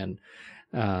black man.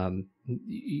 That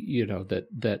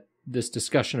this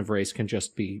discussion of race can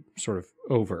just be sort of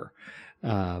over.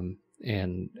 And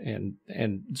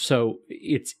so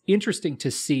it's interesting to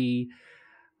see,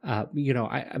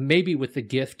 maybe with the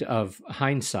gift of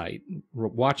hindsight,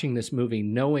 watching this movie,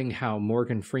 knowing how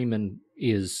Morgan Freeman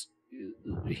is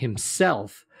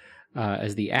himself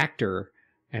as the actor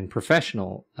and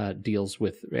professional deals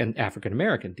with, and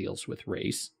African-American deals with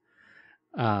race,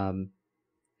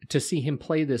 to see him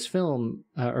play this film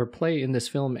or play in this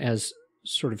film as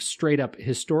sort of straight up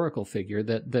historical figure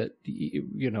that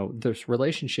this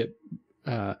relationship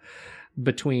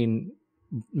between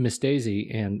Miss Daisy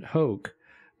and Hoke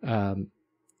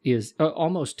is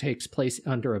almost takes place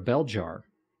under a bell jar.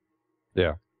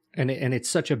 Yeah. And it's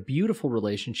such a beautiful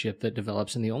relationship that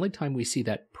develops. And the only time we see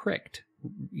that pricked,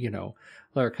 there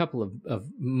are a couple of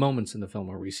moments in the film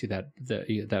where we see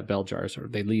that bell jar, sort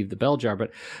of they leave the bell jar,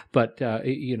 but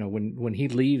when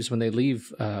they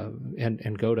leave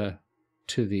and go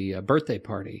to the birthday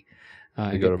party,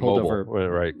 they go to Mobile,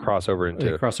 right? Cross over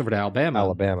to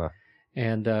Alabama.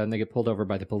 And they get pulled over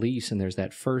by the police, and there's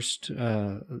that first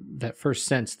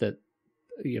sense that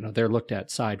they're looked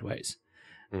at sideways.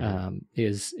 Mm-hmm.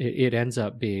 It ends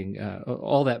up being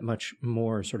all that much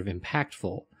more sort of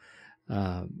impactful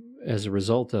as a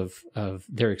result of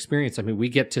their experience. I mean, we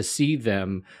get to see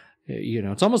them.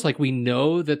 It's almost like we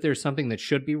know that there's something that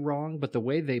should be wrong, but the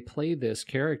way they play this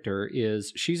character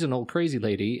is she's an old crazy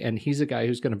lady, and he's a guy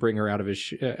who's going to bring her out of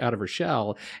her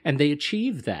shell, and they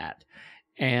achieve that.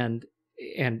 And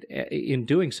in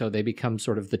doing so, they become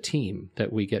sort of the team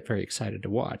that we get very excited to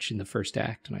watch in the first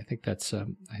act. And I think it's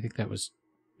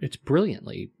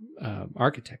brilliantly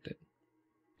architected.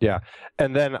 Yeah.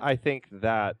 And then I think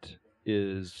that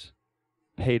is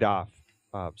paid off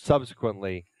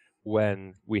subsequently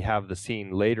when we have the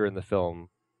scene later in the film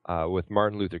with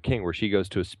Martin Luther King, where she goes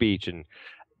to a speech and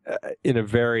in a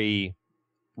very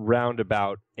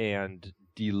roundabout and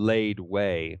delayed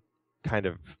way kind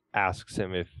of asks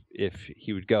him if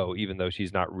he would go, even though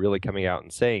she's not really coming out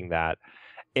and saying that.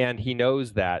 And he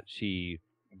knows that she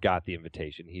got the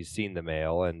invitation. He's seen the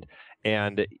mail,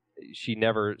 and she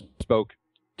never spoke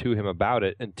to him about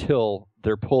it until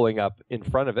they're pulling up in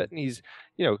front of it, and he's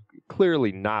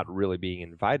clearly not really being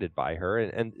invited by her,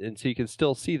 and so you can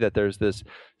still see that there's this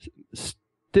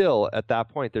still at that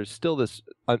point there's still this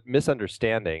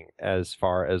misunderstanding as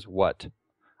far as what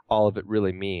all of it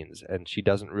really means, and she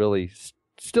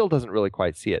still doesn't really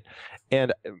quite see it.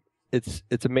 And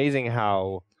it's amazing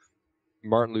how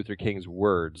Martin Luther King's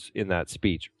words in that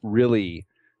speech really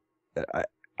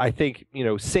I think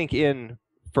sink in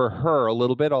for her a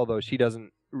little bit, although she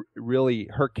doesn't really,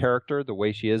 her character, the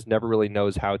way she is, never really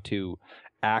knows how to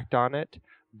act on it.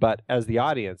 But as the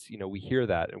audience, we hear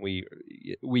that, and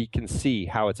we can see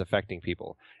how it's affecting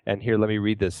people. And here, let me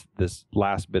read this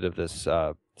last bit of this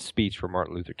speech from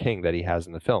Martin Luther King that he has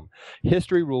in the film.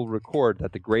 History will record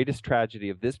that the greatest tragedy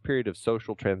of this period of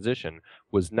social transition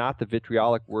was not the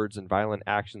vitriolic words and violent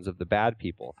actions of the bad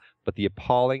people, but the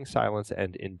appalling silence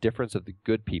and indifference of the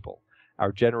good people.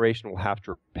 Our generation will have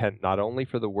to repent not only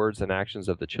for the words and actions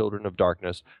of the children of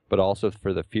darkness, but also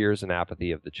for the fears and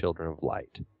apathy of the children of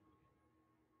light.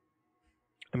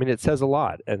 I mean, it says a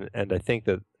lot, and I think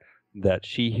that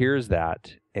she hears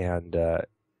that, and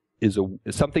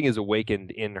something is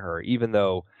awakened in her, even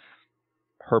though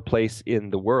her place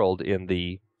in the world in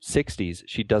the 60s,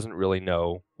 she doesn't really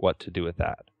know what to do with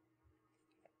that.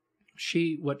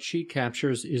 What she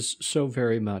captures is so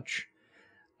very much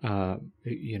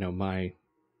my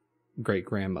great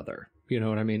grandmother, you know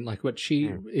what I mean? Like what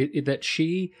that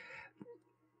she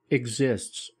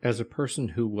exists as a person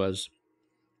who was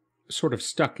sort of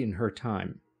stuck in her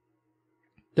time.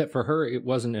 That for her, it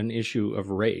wasn't an issue of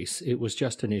race. It was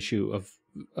just an issue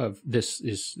of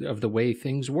the way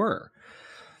things were.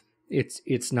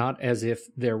 It's not as if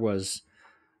there was,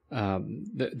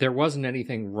 there wasn't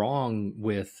anything wrong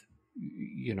with,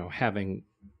 having,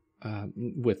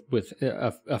 with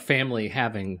a family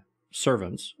having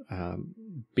servants,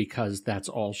 because that's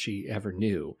all she ever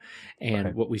knew. And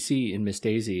right. What we see in Miss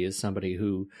Daisy is somebody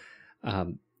who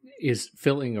is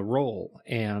filling a role,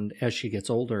 and as she gets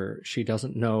older, she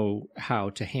doesn't know how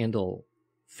to handle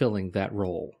filling that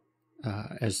role.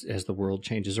 as the world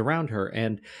changes around her.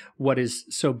 And what is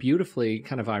so beautifully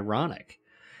kind of ironic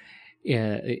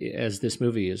as this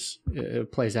movie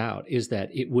plays out is that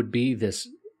it would be this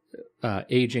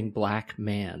aging black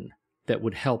man that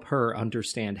would help her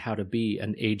understand how to be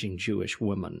an aging Jewish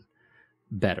woman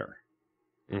better.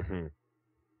 Mm-hmm.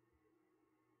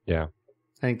 Yeah.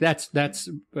 I think that's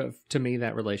to me,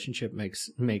 that relationship makes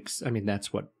I mean,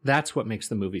 that's what makes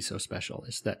the movie so special,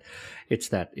 is that it's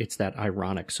that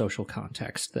ironic social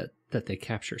context that they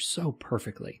capture so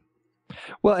perfectly.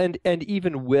 Well, and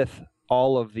even with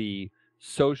all of the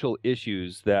social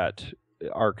issues that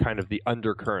are kind of the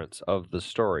undercurrents of the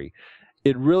story,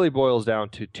 it really boils down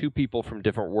to two people from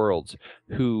different worlds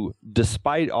who,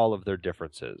 despite all of their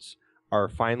differences, are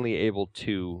finally able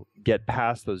to get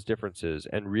past those differences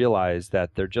and realize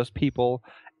that they're just people.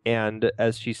 And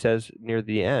as she says near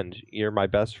the end, you're my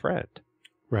best friend.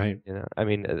 Right. You know, I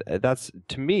mean, that's,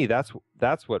 to me, that's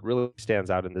what really stands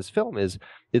out in this film. Is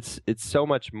it's so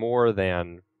much more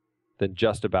than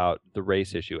just about the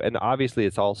race issue. And obviously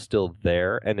it's all still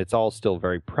there and it's all still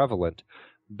very prevalent,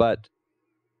 but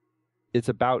it's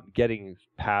about getting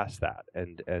past that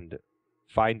and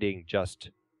finding just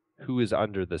who is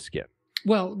under the skin.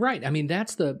 Well, right. I mean,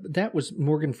 that was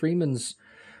Morgan Freeman's,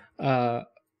 God,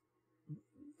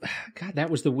 that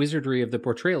was the wizardry of the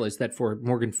portrayal, is that for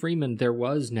Morgan Freeman, there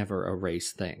was never a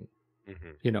race thing.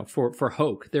 Mm-hmm. You know, for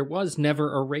Hoke, there was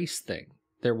never a race thing.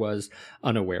 There was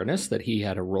an awareness that he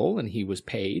had a role and he was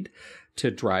paid to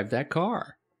drive that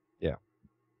car. Yeah.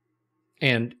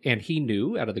 And he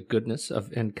knew, out of the goodness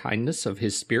and kindness of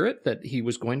his spirit, that he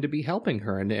was going to be helping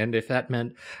her. And if that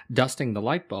meant dusting the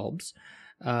light bulbs,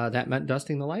 that meant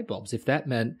dusting the light bulbs. If that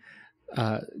meant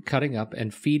cutting up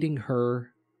and feeding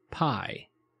her pie,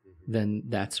 then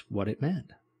that's what it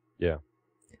meant. Yeah.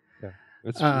 Yeah.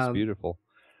 It's beautiful.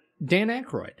 Dan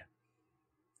Aykroyd,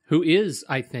 who is,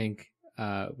 I think,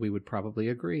 we would probably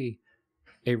agree,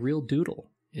 a real doodle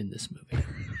in this movie.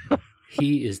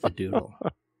 He is the doodle.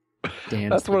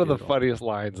 That's one of the funniest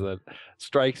lines that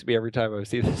strikes me every time I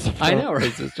see this film. I know,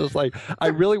 right? It's just like, I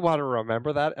really want to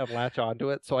remember that and latch onto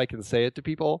it so I can say it to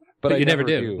people, but you I never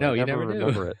do. No, you never never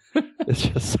remember it. It's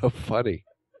just so funny.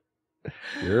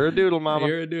 You're a doodle, mama.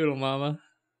 You're a doodle, mama.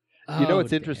 You know,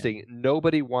 it's interesting.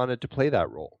 Nobody wanted to play that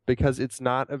role because it's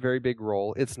not a very big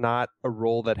role. It's not a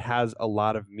role that has a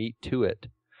lot of meat to it.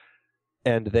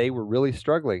 And they were really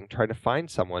struggling trying to find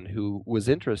someone who was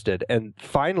interested. And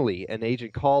finally, an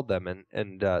agent called them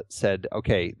and said,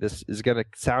 okay, this is going to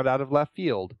sound out of left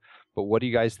field, but what do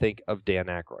you guys think of Dan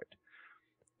Aykroyd?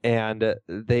 And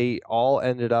they all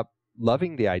ended up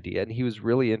loving the idea, and he was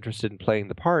really interested in playing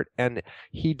the part. And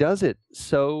he does it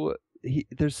so...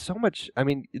 there's so much. I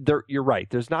mean, you're right.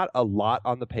 There's not a lot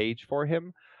on the page for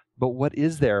him, but what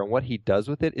is there and what he does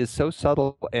with it is so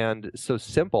subtle and so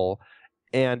simple,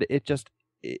 and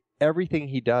everything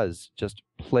he does just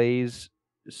plays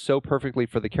so perfectly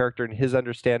for the character and his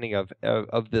understanding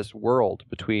of this world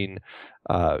between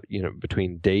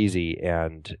Daisy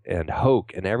and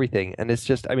Hoke and everything. And it's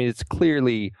just, I mean, it's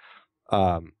clearly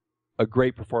a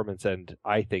great performance, and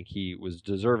I think he was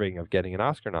deserving of getting an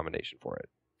Oscar nomination for it.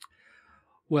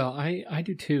 Well, I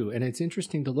do too. And it's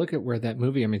interesting to look at where that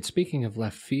movie, I mean, speaking of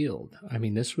left field, I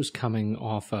mean, this was coming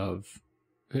off of,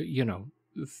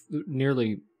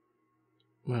 nearly,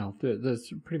 well,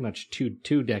 there's pretty much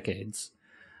two decades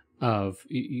of,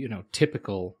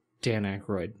 typical Dan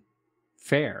Aykroyd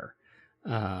fare,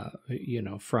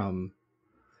 from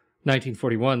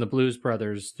 1941, The Blues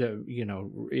Brothers,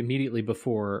 immediately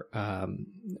before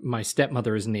My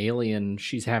Stepmother is an Alien,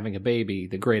 She's Having a Baby,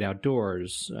 The Great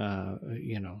Outdoors,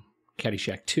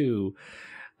 Caddyshack 2.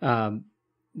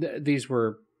 These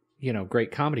were,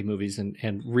 great comedy movies.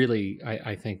 And really,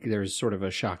 I think there's sort of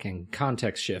a shocking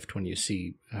context shift when you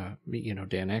see,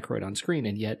 Dan Aykroyd on screen.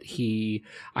 And yet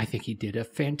I think he did a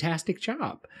fantastic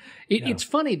job. It's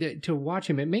funny to watch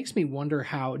him. It makes me wonder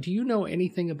do you know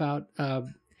anything about...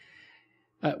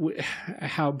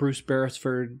 how Bruce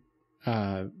Beresford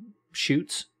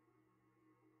shoots.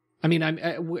 I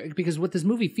mean, because what this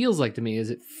movie feels like to me is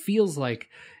it feels like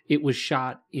it was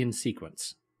shot in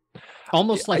sequence,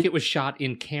 almost like it was shot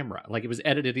in camera, like it was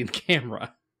edited in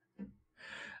camera.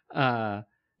 I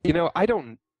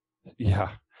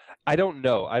don't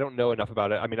know. I don't know enough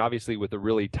about it. I mean, obviously, with a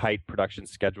really tight production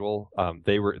schedule,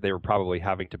 they were probably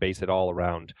having to base it all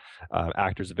around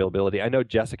actors' availability. I know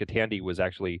Jessica Tandy was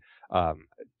actually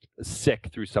sick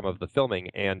through some of the filming,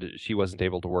 and she wasn't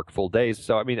able to work full days.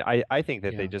 So, I mean, I think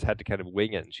that they just had to kind of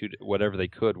wing it and shoot whatever they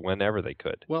could, whenever they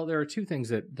could. Well, there are two things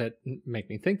that make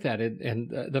me think that. And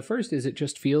the first is it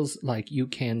just feels like you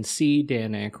can see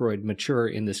Dan Aykroyd mature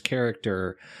in this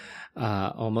character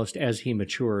almost as he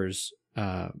matures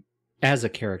as a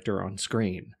character on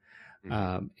screen.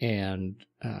 And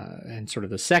sort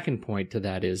of the second point to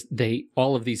that is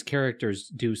all of these characters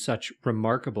do such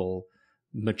remarkable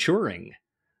maturing,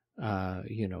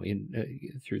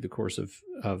 through the course of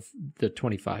the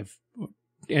 25,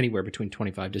 anywhere between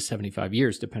 25 to 75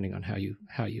 years, depending on how you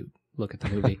look at the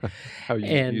movie, how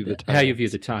you view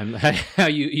the time,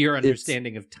 your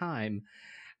understanding of time.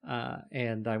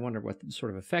 And I wonder what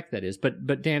sort of effect that is.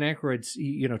 But Dan Aykroyd's,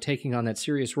 taking on that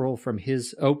serious role from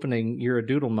his opening, "You're a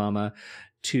Doodle Mama,"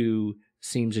 to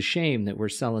 "Seems a shame that we're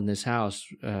selling this house,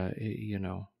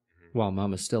 while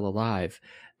Mama's still alive."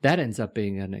 That ends up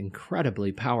being an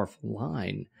incredibly powerful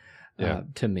line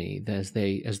to me, as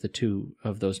the two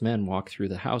of those men walk through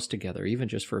the house together, even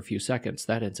just for a few seconds.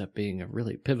 That ends up being a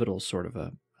really pivotal sort of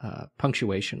a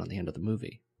punctuation on the end of the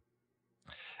movie.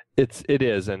 It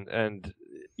is, and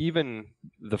even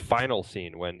the final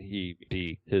scene when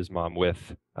his mom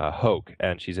with Hoke,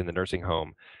 and she's in the nursing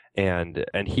home, and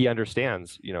he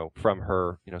understands, from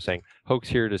her, saying, "Hoke's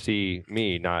here to see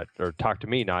me, talk to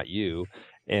me, not you."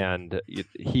 And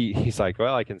he's like,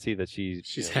 "Well, I can see that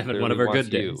she's having one of her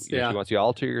good days. She wants you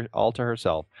all to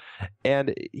herself,"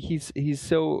 and he's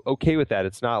so okay with that.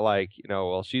 It's not like,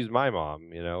 well, she's my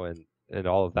mom, and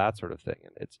all of that sort of thing.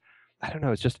 And it's, I don't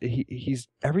know, it's just he's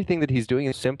everything that he's doing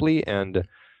is simply and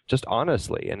just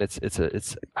honestly, and it's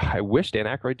I wish Dan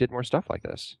Aykroyd did more stuff like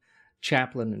this.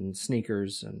 Chaplin and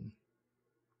Sneakers and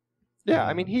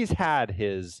I mean, he's had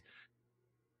his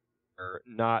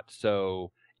not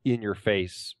so in your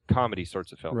face comedy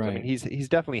sorts of films. Right. I mean, he's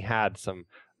definitely had some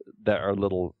that are a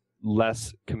little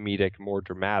less comedic, more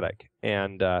dramatic,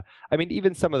 and I mean,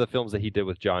 even some of the films that he did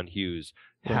with John Hughes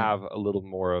have a little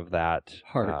more of that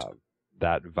heart,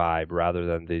 that vibe, rather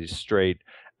than the straight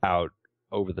out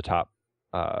over the top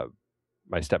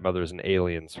My Stepmother is an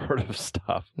Alien sort of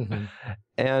stuff.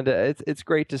 And it's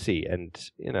great to see, and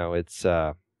it's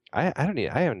I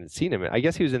haven't seen him. I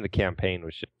guess he was in The Campaign,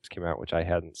 which just came out, which I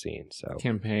hadn't seen. So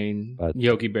Campaign, but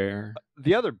Yogi Bear.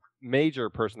 The other major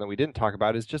person that we didn't talk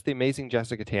about is just the amazing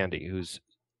Jessica Tandy, who's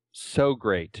so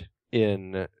great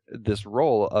in this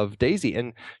role of Daisy.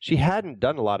 And she hadn't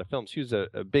done a lot of films. She was a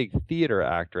big theater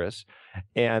actress.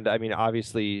 And I mean,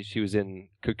 obviously she was in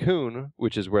Cocoon,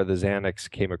 which is where the Xanax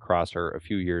came across her a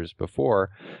few years before.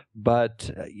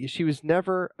 But she was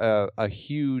never a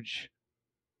huge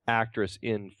actress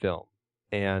in film.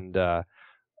 And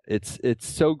it's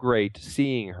so great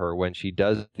seeing her when she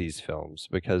does these films,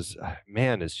 because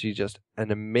man, is she just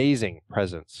an amazing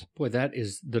presence. Boy, that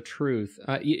is the truth.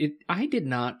 I didn't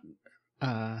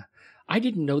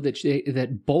know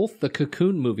that both the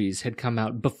Cocoon movies had come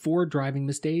out before Driving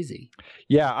Miss Daisy.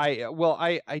 Yeah,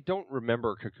 I don't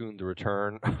remember Cocoon: The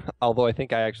Return, although I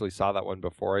think I actually saw that one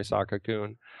before I saw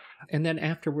Cocoon.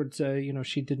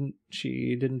 she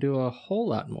didn't do a whole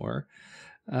lot more.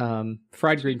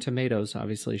 Fried Green Tomatoes,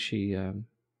 obviously she.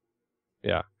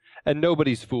 Yeah, and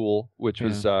Nobody's Fool, which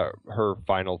was her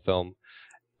final film,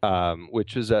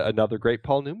 which is another great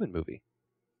Paul Newman movie.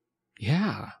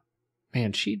 Yeah.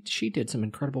 Man, she did some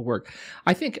incredible work.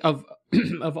 I think of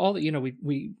all that,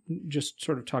 we just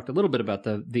sort of talked a little bit about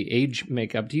the age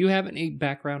makeup. Do you have any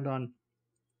background on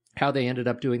how they ended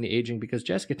up doing the aging? Because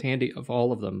Jessica Tandy, of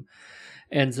all of them,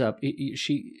 ends up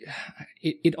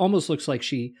it almost looks like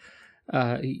she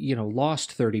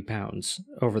lost 30 pounds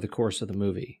over the course of the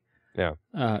movie. Yeah,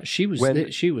 she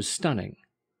was stunning.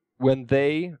 When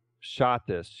they shot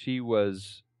this, she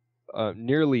was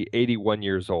nearly 81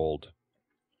 years old.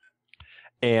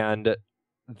 And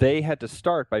they had to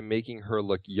start by making her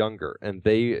look younger. And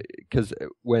because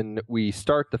when we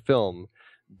start the film,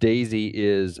 Daisy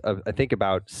is, I think,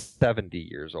 about 70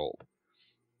 years old.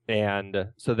 And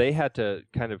so they had to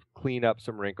kind of clean up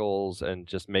some wrinkles and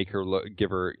just make her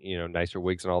give her, nicer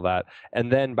wigs and all that.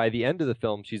 And then by the end of the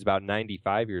film, she's about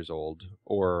 95 years old,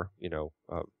 or,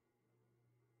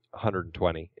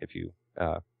 120, if you,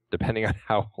 depending on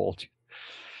how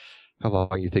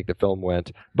long you think the film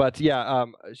went. But yeah,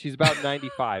 she's about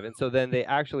 95. And so then they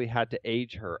actually had to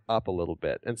age her up a little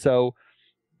bit. And so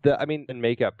and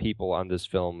makeup people on this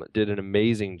film did an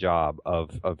amazing job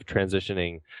of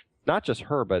transitioning not just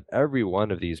her, but every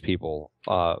one of these people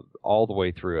all the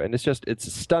way through. And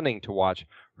it's stunning to watch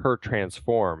her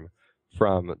transform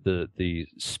from the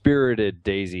spirited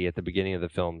Daisy at the beginning of the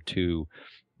film to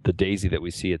the Daisy that we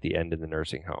see at the end in the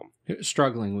nursing home.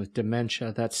 struggling with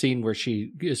dementia. That scene where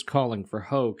she is calling for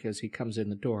Hoke as he comes in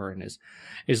the door and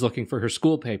is looking for her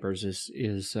school papers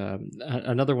is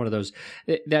another one of those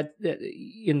that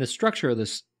in the structure of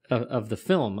this of the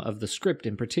film, of the script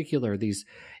in particular,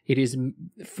 it is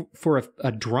for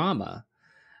a drama.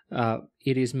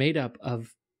 It is made up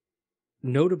of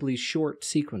notably short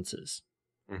sequences.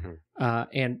 Mm-hmm.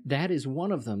 And that is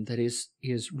one of them that is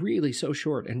really so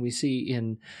short. And we see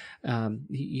in,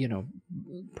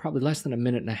 probably less than a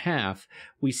minute and a half,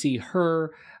 we see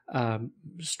her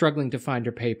struggling to find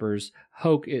her papers.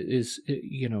 Hoke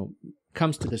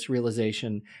comes to this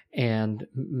realization and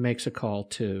makes a call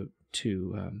to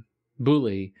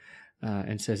Bully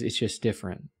and says, it's just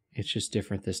different. It's just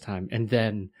different this time. And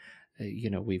then,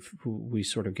 we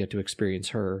sort of get to experience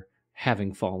her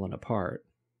having fallen apart.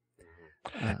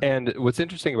 And what's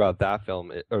interesting about that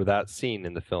film, or that scene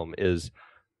in the film, is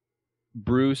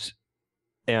Bruce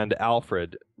and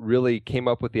Alfred really came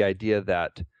up with the idea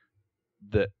that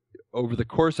over the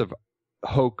course of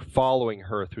Hoke following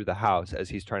her through the house as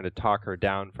he's trying to talk her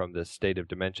down from this state of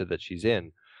dementia that she's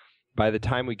in, by the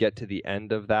time we get to the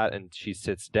end of that and she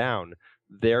sits down,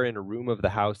 they're in a room of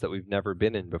the house that we've never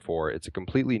been in before. It's a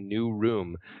completely new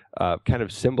room, kind of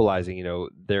symbolizing,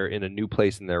 they're in a new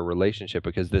place in their relationship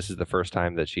because this is the first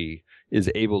time that she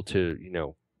is able to,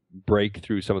 break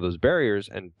through some of those barriers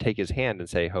and take his hand and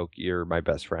say, Hoke, you're my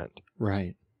best friend.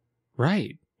 Right.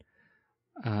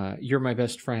 You're my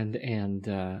best friend, and,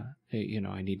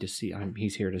 I need to see,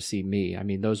 he's here to see me. I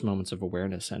mean, those moments of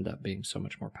awareness end up being so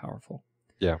much more powerful.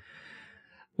 Yeah.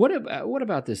 What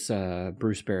about this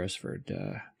Bruce Beresford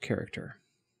character?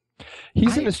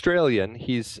 He's an Australian.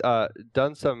 He's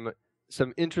done some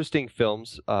interesting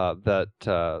films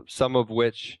that some of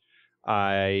which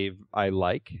I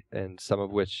like, and some of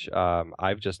which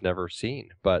I've just never seen.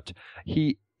 But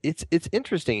it's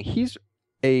interesting. He's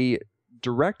a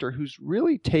director who's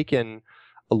really taken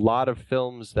a lot of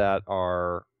films that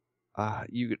are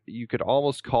you could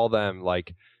almost call them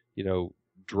like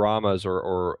dramas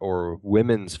or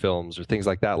women's films or things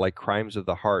like that, like Crimes of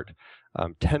the Heart.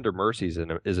 Tender Mercies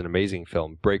is an amazing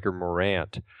film. Breaker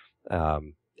Morant,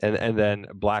 and then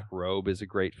Black Robe is a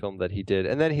great film that he did.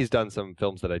 And then he's done some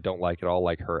films that I don't like at all,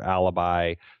 like Her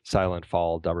Alibi, Silent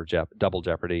Fall, Double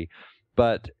Jeopardy.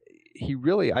 But he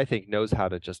really, I think, knows how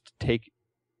to just take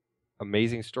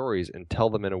amazing stories and tell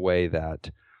them in a way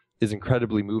that is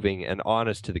incredibly moving and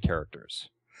honest to the characters.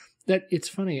 That it's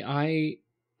funny.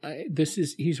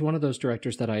 He's one of those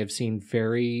directors that I have seen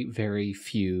very, very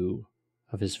few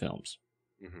of his films.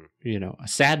 Mm-hmm.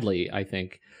 Sadly, I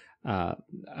think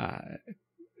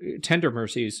Tender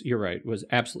Mercies, you're right, was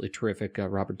absolutely terrific.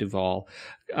 Robert Duvall.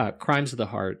 Crimes of the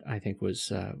Heart, I think,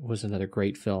 was another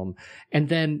great film. And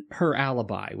then Her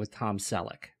Alibi with Tom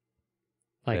Selleck.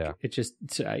 It just,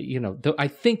 I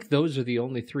think those are the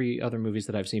only three other movies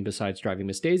that I've seen besides Driving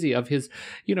Miss Daisy of his,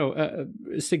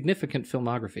 significant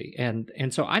filmography.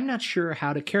 And so I'm not sure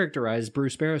how to characterize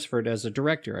Bruce Beresford as a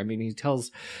director. I mean, he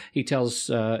tells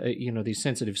these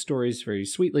sensitive stories very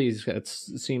sweetly. It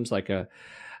seems like there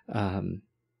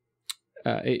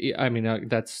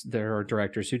are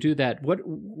directors who do that.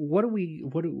 What do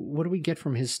we get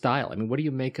from his style? I mean, what do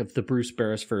you make of the Bruce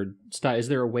Beresford style? Is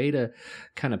there a way to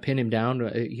kind of pin him down?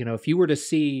 If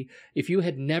you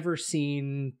had never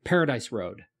seen Paradise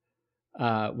Road,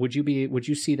 would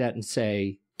you see that and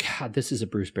say, God, this is a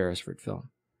Bruce Beresford film?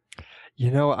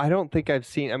 I don't think I've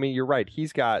seen. I mean, you're right.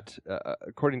 He's got,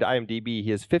 according to IMDb, he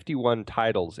has 51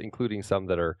 titles, including some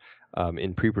that are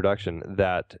in pre-production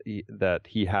that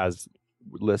he has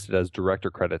listed as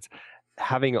director credits.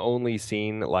 Having only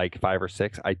seen like 5 or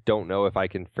 6, I don't know if I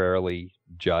can fairly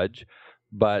judge.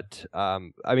 But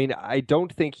I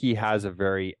don't think he has a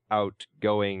very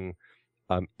outgoing,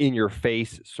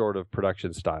 in-your-face sort of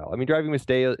production style. I mean, Driving Miss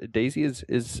Daisy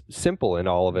is simple in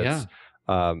all of its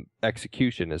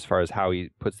execution as far as how he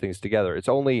puts things together. It's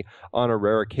only on a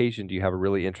rare occasion do you have a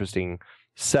really interesting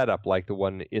setup like the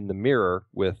one in the mirror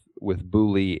with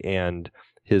Booley and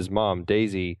his mom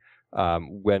Daisy,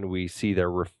 when we see their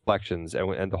reflections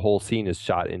and the whole scene is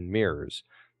shot in mirrors.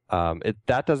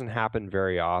 That doesn't happen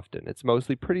very often. It's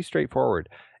mostly pretty straightforward,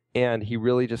 and he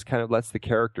really just kind of lets the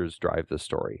characters drive the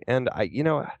story. And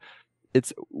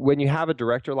it's when you have a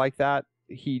director like that,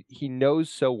 he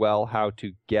knows so well how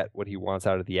to get what he wants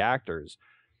out of the actors,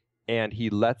 and he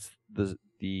lets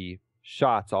the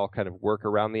shots all kind of work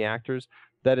around the actors,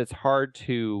 that it's hard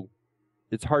to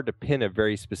pin a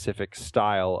very specific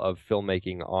style of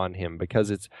filmmaking on him,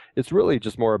 because it's really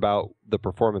just more about the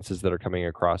performances that are coming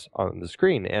across on the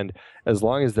screen. And as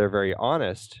long as they're very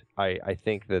honest, I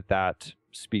think that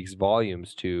speaks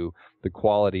volumes to the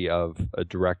quality of a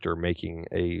director making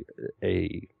a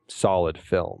solid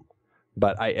film.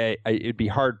 But it'd be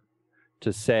hard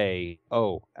to say,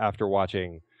 oh, after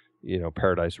watching,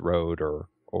 Paradise Road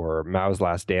or Mao's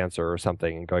Last Dancer or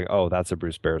something, and going, oh, that's a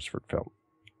Bruce Beresford film.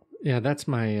 Yeah, that's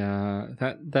my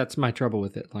that's my trouble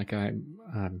with it. Like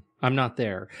I'm not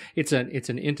there. It's an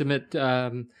intimate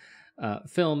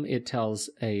film. It tells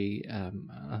a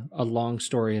long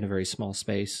story in a very small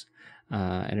space,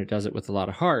 and it does it with a lot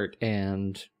of heart.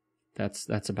 And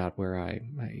that's about where I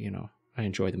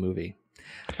enjoy the movie.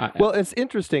 Well, it's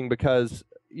interesting because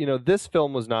this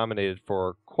film was nominated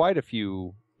for quite a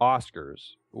few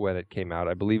Oscars when it came out.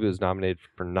 I believe it was nominated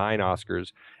for 9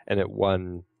 Oscars, and it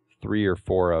won 3 or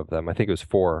 4 of them. I think it was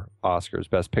 4 Oscars: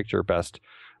 Best Picture, Best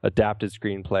Adapted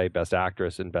Screenplay, Best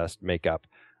Actress, and Best Makeup.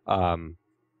 The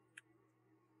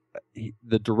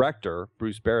director,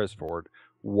 Bruce Beresford,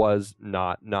 was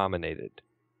not nominated.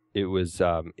 It was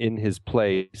in his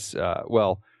place.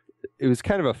 It was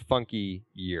kind of a funky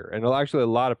year, and actually a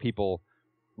lot of people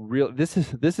this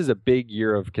is a big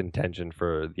year of contention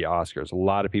for the Oscars. A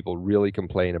lot of people really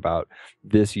complain about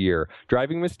this year.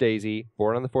 Driving Miss Daisy,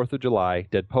 Born on the 4th of July,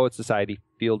 Dead Poets Society,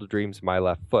 Field of Dreams, My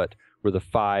Left Foot were the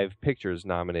 5 pictures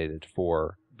nominated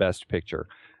for Best Picture.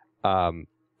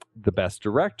 The Best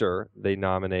Director, they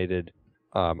nominated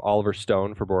Oliver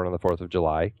Stone for Born on the 4th of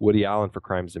July, Woody Allen for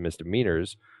Crimes and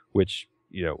Misdemeanors, which,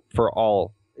 for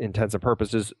all intents and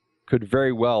purposes, could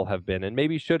very well have been, and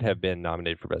maybe should have been,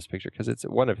 nominated for Best Picture because it's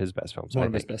one of his best films. One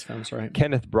of his best films, right?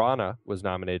 Kenneth Branagh was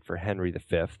nominated for Henry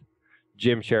V.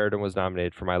 Jim Sheridan was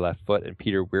nominated for My Left Foot, and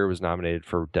Peter Weir was nominated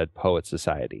for Dead Poets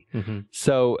Society. Mm-hmm.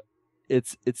 So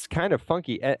it's kind of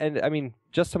funky, and I mean,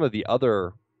 just some of the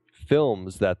other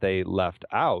films that they left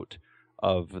out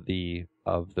of the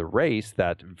race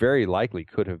that very likely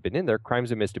could have been in there: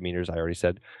 Crimes and Misdemeanors, I already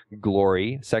said,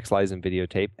 Glory, Sex, Lies, and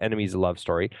Videotape, Enemies, a Love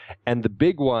Story, and the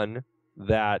big one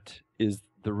that is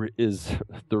the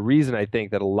reason I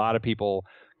think that a lot of people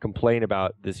complain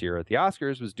about this year at the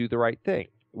Oscars was Do the Right Thing,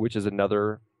 which is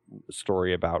another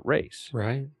story about race.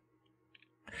 Right.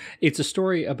 It's a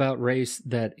story about race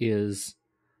that is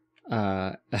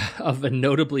of a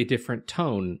notably different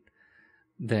tone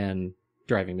than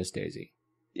Driving Miss Daisy.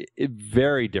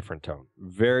 Very different tone.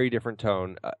 Very different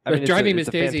tone. I mean, Driving Miss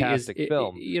Daisy is a fantastic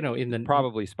film. In the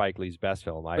probably Spike Lee's best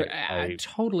film. I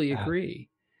totally agree.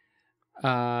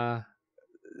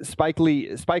 Spike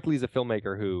Lee's a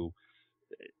filmmaker who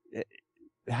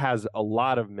has a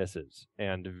lot of misses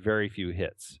and very few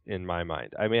hits in my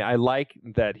mind. I mean, I like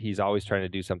that he's always trying to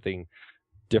do something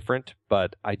different,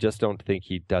 but I just don't think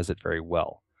he does it very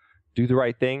well. Do the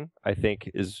Right Thing, I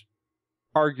think, is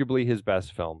arguably his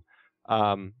best film.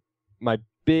 My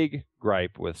big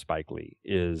gripe with Spike Lee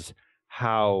is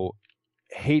how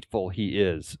hateful he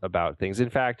is about things. In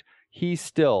fact,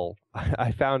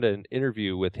 I found an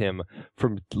interview with him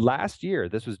from last year.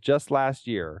 This was just last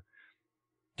year,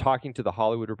 talking to the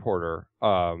Hollywood Reporter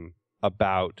talking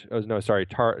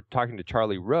to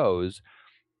Charlie Rose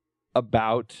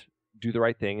about Do the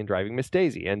Right Thing and Driving Miss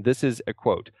Daisy. And this is a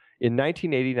quote. In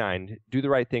 1989, Do the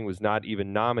Right Thing was not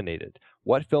even nominated.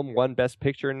 What film won Best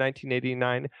Picture in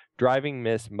 1989? Driving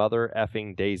Miss Mother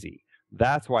Effing Daisy.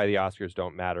 That's why the Oscars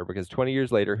don't matter, because 20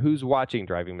 years later, who's watching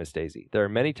Driving Miss Daisy? There are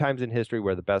many times in history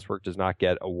where the best work does not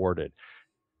get awarded.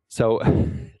 So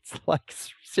it's like,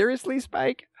 seriously,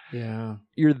 Spike? Yeah.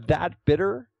 You're that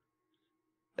bitter?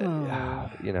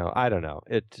 Oh. I don't know.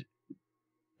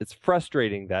 It's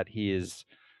frustrating that he is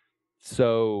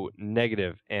so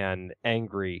negative and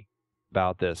angry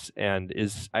about this, and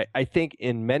is, I think,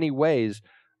 in many ways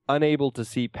unable to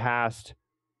see past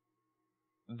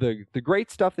the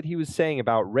great stuff that he was saying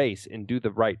about race and Do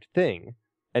the Right Thing,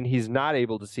 and he's not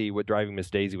able to see what Driving Miss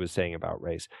Daisy was saying about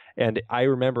race. And I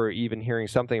remember even hearing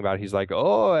something about, he's like,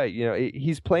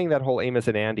 he's playing that whole Amos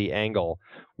and Andy angle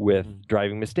with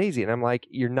Driving Miss Daisy, and I'm like,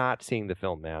 you're not seeing the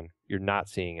film, man. You're not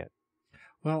seeing it.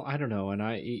 Well, I don't know, and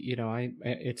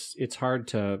it's hard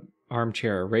to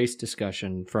armchair a race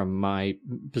discussion from my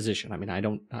position. I mean, I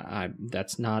don't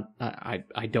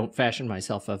fashion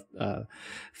myself a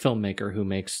filmmaker who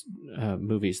makes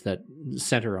movies that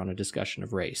center on a discussion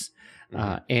of race.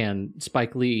 Mm-hmm. And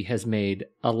Spike Lee has made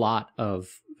a lot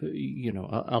of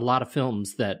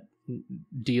films that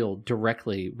deal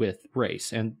directly with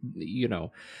race, and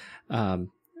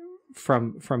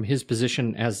from his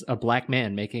position as a black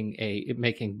man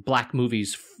making black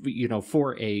movies,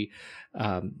 for a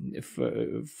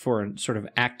sort of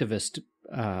activist.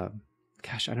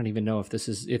 Gosh, I don't even know if this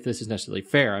is necessarily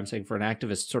fair. I'm saying for an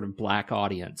activist sort of black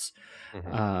audience,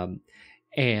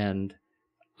 and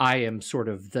I am sort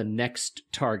of the next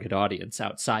target audience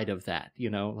outside of that,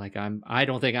 like I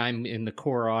don't think I'm in the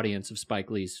core audience of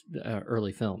Spike Lee's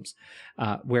early films.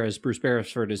 Whereas Bruce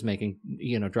Beresford is making,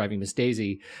 Driving Miss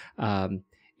Daisy.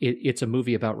 It's a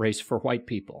movie about race for white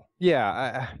people.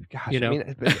 Yeah. Gosh, I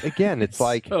mean, again, it's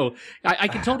like, so I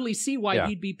can totally see why Yeah.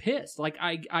 he'd be pissed. Like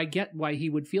I get why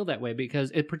he would feel that way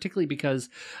particularly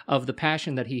because of the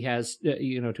passion that he has,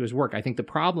 to his work. I think the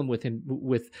problem with him,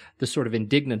 with the sort of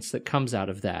indignance that comes out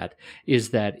of that, is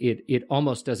that it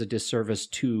almost does a disservice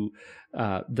to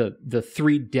the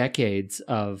 3 decades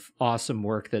of awesome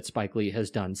work that Spike Lee has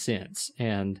done since.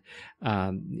 And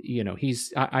I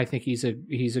think he's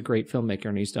a great filmmaker,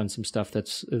 and he's done some stuff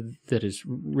that is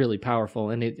really powerful.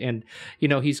 And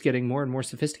he's getting more and more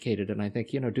sophisticated. And I think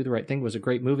Do the Right Thing was a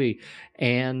great movie,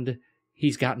 and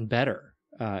he's gotten better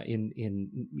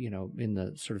in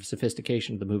the sort of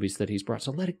sophistication of the movies that he's brought.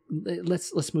 So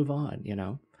let's move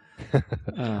on.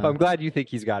 I'm glad you think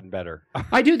he's gotten better.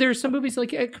 I do. There's some movies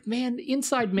like, man,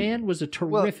 Inside Man was a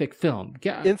terrific film.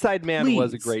 Inside Man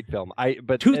was a great film.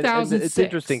 But 2006. It's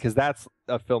interesting because that's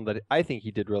a film that I think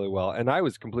he did really well, and I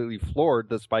was completely floored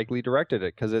that Spike Lee directed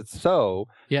it because it's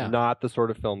not the sort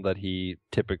of film that he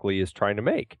typically is trying to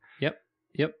make. Yep.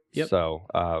 So,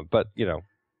 but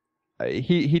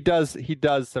he does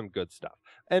some good stuff,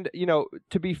 and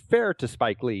to be fair to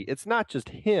Spike Lee, it's not just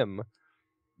him.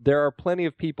 There are plenty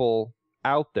of people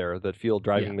out there that feel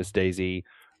Driving Miss Daisy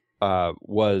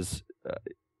was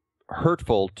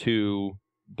hurtful to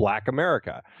Black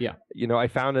America. Yeah. I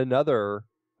found another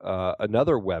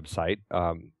website,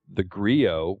 the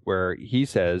Griot, where he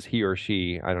says, he or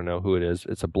she, I don't know who it is,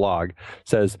 it's a blog,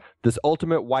 says, this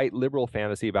ultimate white liberal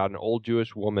fantasy about an old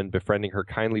Jewish woman befriending her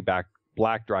kindly black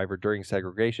driver during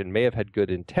segregation may have had good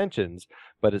intentions,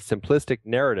 but its simplistic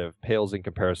narrative pales in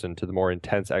comparison to the more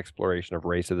intense exploration of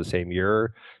race of the same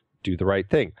year, Do the Right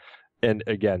Thing. And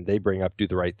again, they bring up Do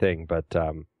the Right Thing, but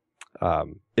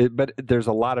there's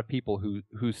a lot of people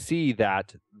who see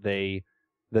that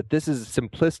this is a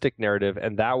simplistic narrative,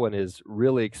 and that one is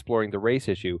really exploring the race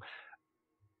issue.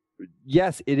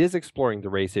 Yes, it is exploring the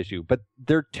race issue, but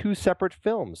they're 2 separate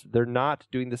films. They're not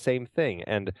doing the same thing.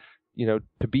 And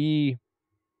to be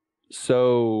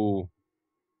so,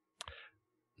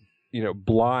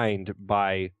 blind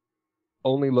by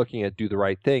only looking at Do the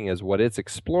Right Thing as what it's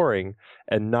exploring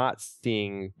and not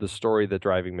seeing the story that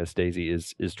Driving Miss Daisy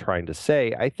is trying to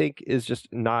say, I think is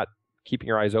just not keeping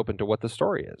your eyes open to what the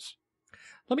story is.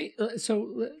 Let's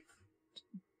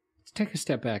take a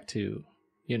step back to,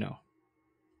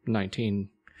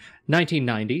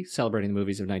 1990, celebrating the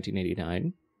movies of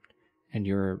 1989, and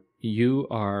your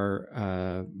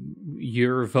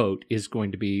vote is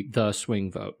going to be the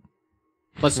swing vote.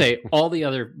 Let's say all the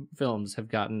other films have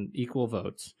gotten equal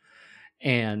votes,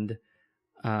 and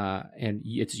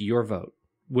it's your vote.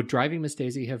 Would Driving Miss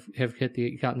Daisy have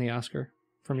gotten the Oscar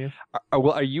from you?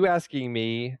 Well, are you asking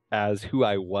me as who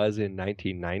I was in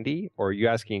 1990, or are you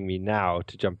asking me now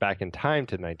to jump back in time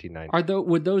to 1990?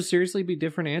 Would those seriously be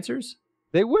different answers?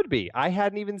 They would be. I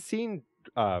hadn't even seen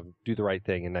Do the Right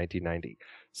Thing in 1990,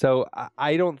 so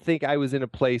I don't think I was in a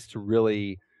place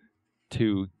to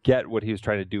get what he was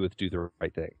trying to do with Do the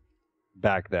Right Thing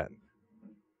back then.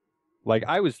 Like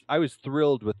I was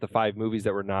thrilled with the 5 movies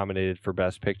that were nominated for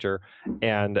Best Picture,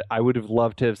 and I would have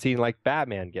loved to have seen like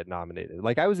Batman get nominated.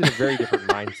 Like I was in a very different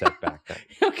mindset back then.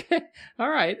 Okay, all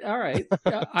right.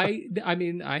 I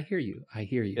mean, I hear you.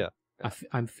 Yeah.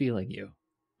 I'm feeling you.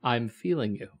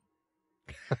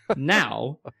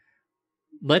 Now,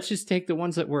 let's just take the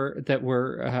ones that were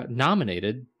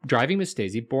nominated: Driving Miss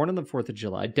Daisy, Born on the 4th of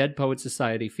July, Dead Poets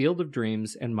Society, Field of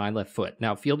Dreams, and My Left Foot.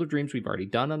 Now, Field of Dreams we've already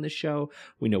done on this show.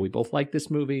 We know we both like this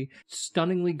movie.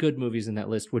 Stunningly good movies in that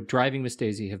list. Would Driving Miss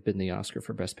Daisy have been the Oscar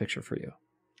for Best Picture for you?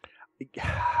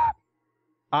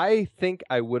 I think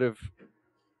I would have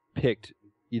picked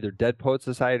either Dead Poets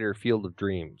Society or Field of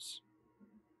Dreams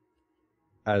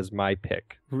as my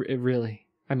pick. Really?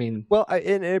 I mean, well,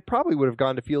 and it probably would have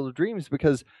gone to Field of Dreams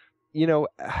because,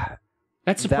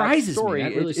 that surprises that story, me.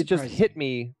 That really it just hit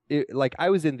me. Like I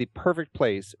was in the perfect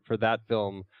place for that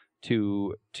film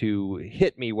to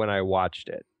hit me when I watched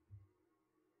it.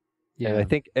 Yeah, and I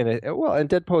think, and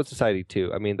Dead Poets Society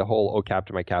too. I mean, the whole "Oh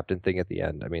Captain, My Captain" thing at the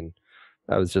end. I mean,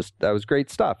 that was great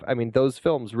stuff. I mean, those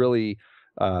films really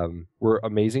were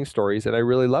amazing stories, and I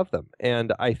really loved them.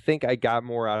 And I think I got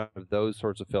more out of those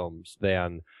sorts of films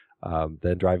than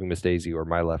Driving Miss Daisy or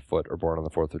My Left Foot or Born on the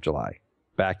 4th of July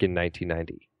back in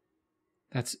 1990.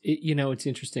 That's, it's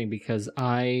interesting because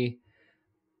I'm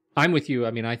with you.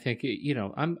 I mean, I think,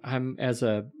 I'm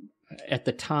at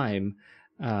the time,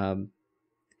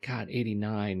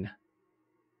 89,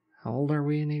 how old are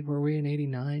we? Were we in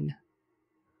 89?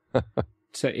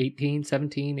 So 18,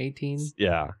 17, 18?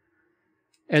 Yeah.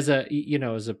 As a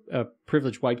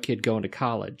privileged white kid going to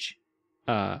college,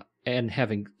 and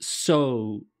having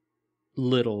so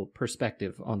little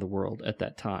perspective on the world at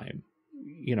that time,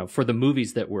 for the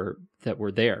movies that were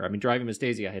there. I mean, Driving Miss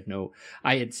Daisy,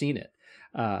 I had seen it,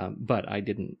 but I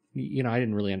didn't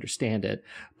really understand it.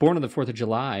 Born on the 4th of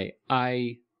July,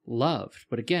 I loved,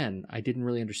 but again, I didn't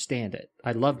really understand it.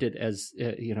 I loved it as,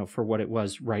 for what it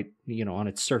was, right, on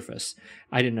its surface.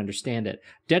 I didn't understand it.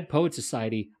 Dead Poet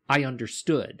Society, I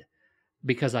understood,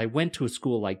 because I went to a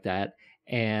school like that,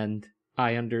 and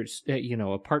I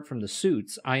apart from the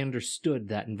suits, I understood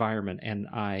that environment, and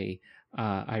I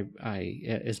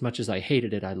as much as I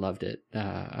hated it, I loved it.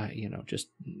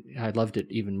 I loved it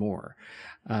even more.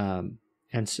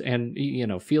 And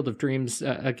Field of Dreams,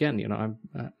 again,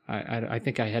 I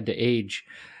think I had to age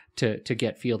to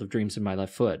get Field of Dreams in my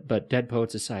left foot, but Dead Poet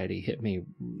Society hit me,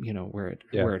 where it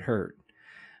hurt.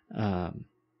 Yeah,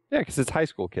 because it's high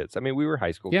school kids. I mean, we were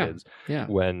high school kids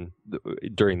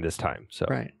during this time. So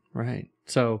right.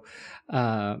 So,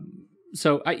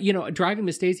 Driving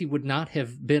Miss Daisy would not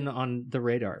have been on the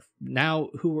radar. Now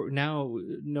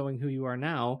knowing who you are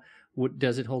now,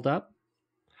 does it hold up?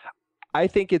 I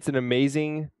think it's an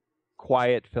amazing,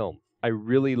 quiet film. I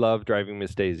really love Driving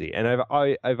Miss Daisy, and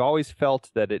I've always felt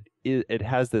that it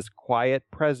has this quiet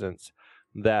presence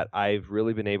that I've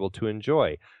really been able to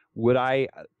enjoy. Would I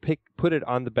put it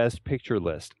on the Best Picture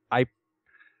list? I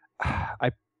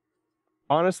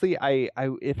honestly,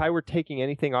 if I were taking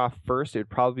anything off first, it would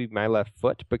probably be My Left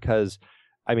Foot, because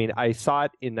I mean, I saw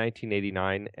it in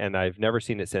 1989, and I've never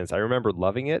seen it since. I remember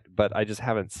loving it, but I just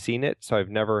haven't seen it, so I've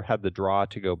never had the draw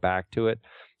to go back to it.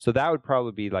 So that would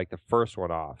probably be like the first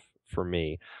one off for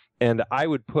me. And I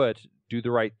would put Do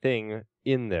the Right Thing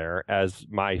in there as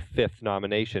my 5th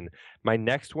nomination. My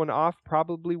next one off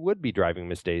probably would be Driving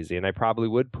Miss Daisy, and I probably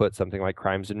would put something like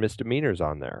Crimes and Misdemeanors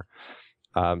on there.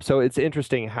 So it's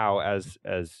interesting how, as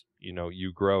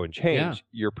you grow and change,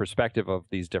 your perspective of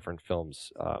these different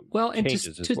films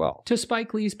changes as well. To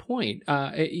Spike Lee's point,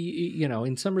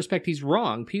 in some respect, he's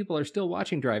wrong. People are still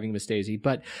watching Driving Miss Daisy,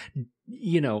 but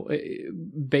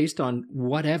based on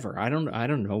whatever, I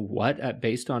don't know what,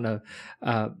 based on a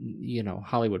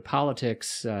Hollywood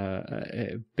politics,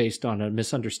 based on a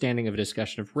misunderstanding of a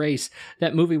discussion of race,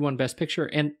 that movie won Best Picture,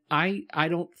 and I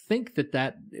don't think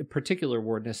that particular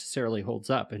award necessarily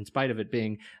holds up, in spite of it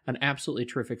being an absolutely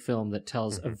terrific film that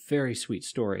tells a very sweet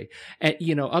story.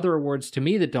 And other awards to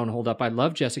me that don't hold up, I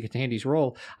love Jessica Tandy's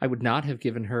role. I would not have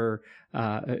given her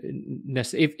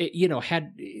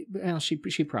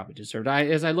she probably deserved.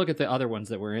 As I look at the other ones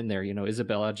that were in there,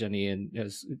 Isabella Jenny and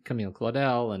as Camille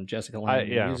Claudel and Jessica Lange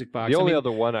in the Music Box. The only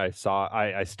other one I saw,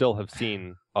 I still have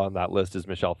seen on that list is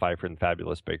Michelle Pfeiffer in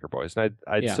Fabulous Baker Boys, and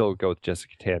I'd still go with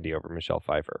Jessica Tandy over Michelle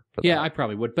Pfeiffer. I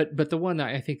probably would, but the one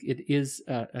I think it is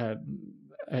a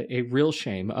real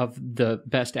shame of the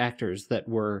best actors that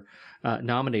were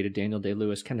nominated: Daniel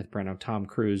Day-Lewis, Kenneth Branagh, Tom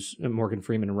Cruise, Morgan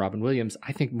Freeman, and Robin Williams.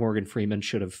 I think Morgan Freeman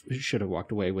should have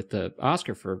walked away with the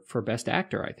Oscar for best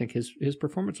actor. I think his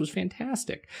performance was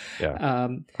fantastic. Yeah.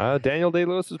 Daniel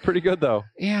Day-Lewis is pretty good though.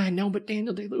 Yeah, I know, but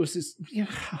Daniel Day-Lewis is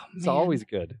it's always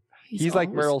good. He's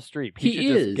like Meryl Streep. He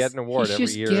should just get an award every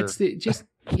year.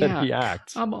 He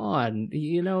acts. Come on,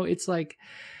 it's like.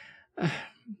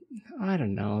 I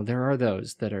don't know. There are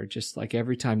those that are just like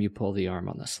every time you pull the arm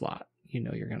on the slot,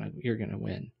 you're gonna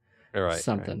win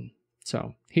something. Right.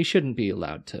 So he shouldn't be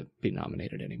allowed to be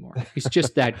nominated anymore. He's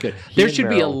just that good. There should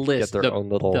be a list. Get their own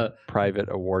little private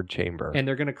award chamber, and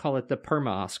they're going to call it the Perma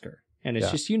Oscar. And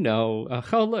it's just oh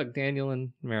look, Daniel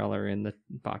and Meryl are in the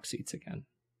box seats again.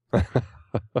 But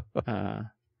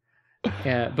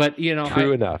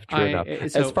true enough.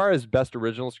 As far as best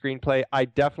original screenplay, I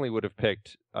definitely would have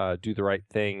picked Do the Right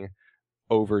Thing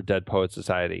over Dead Poet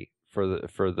Society for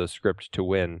the script to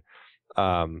win.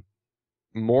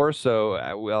 More so,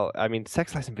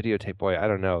 Sex, Lies, and Videotape, boy, I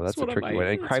don't know. That's a tricky one.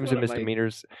 And Crimes and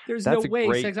Misdemeanors. There's no way.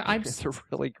 It's a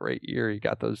really great year. You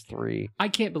got those 3. I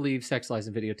can't believe Sex, Lies,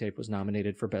 and Videotape was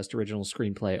nominated for Best Original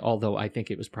Screenplay, although I think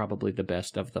it was probably the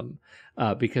best of them,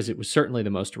 because it was certainly the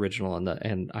most original,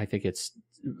 and I think it's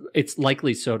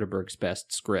likely Soderbergh's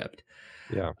best script.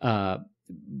 Yeah.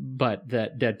 But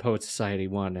that Dead Poet Society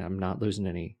won. I'm not losing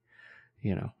any.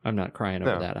 I'm not crying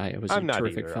over that. It was a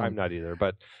terrific film. I'm not either.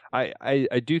 But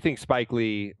I do think Spike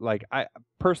Lee, I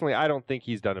don't think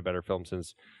he's done a better film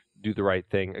since Do the Right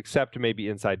Thing, except maybe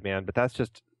Inside Man. But that's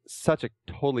just such a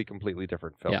totally, completely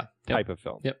different film type of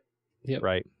film. Yep.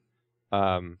 Right.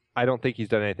 I don't think he's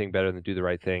done anything better than Do the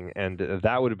Right Thing, and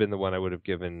that would have been the one I would have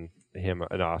given him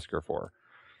an Oscar for.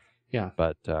 Yeah.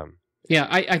 But yeah,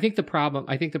 I think the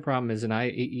problem is, and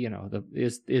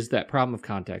is that problem of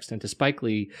context. And to Spike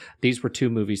Lee, these were two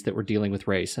movies that were dealing with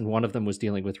race, and one of them was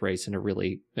dealing with race in a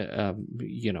really,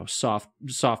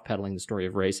 soft pedaling the story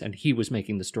of race, and he was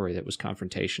making the story that was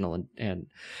confrontational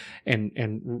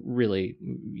and really,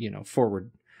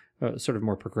 forward, sort of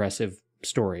more progressive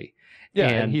story. Yeah,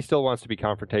 and he still wants to be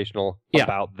confrontational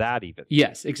about that even.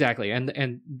 Yes, exactly. And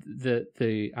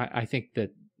I think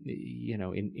that,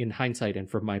 in hindsight and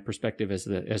from my perspective as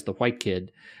the white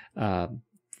kid,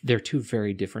 they're two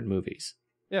very different movies.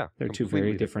 Yeah, they're two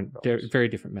very different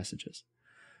messages.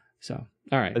 So,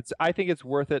 all right. I think it's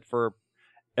worth it for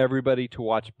everybody to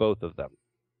watch both of them.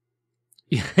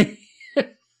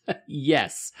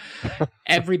 Yes,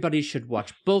 everybody should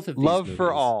watch both of these Love movies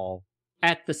for all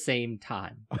at the same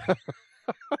time,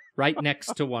 right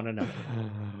next to one another.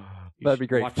 That'd be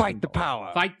great. Fight the power.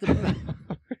 Fight the power.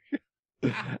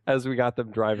 As we got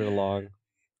them driving along,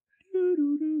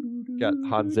 got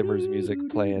Hans Zimmer's music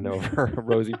playing over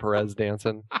Rosie Perez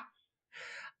dancing.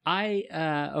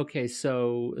 Okay,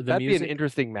 so that'd be an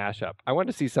interesting mashup. I want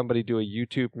to see somebody do a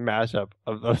YouTube mashup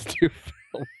of those two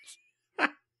films.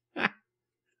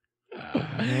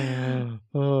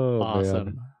 Oh, awesome.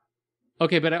 Man.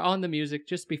 Okay, but on the music,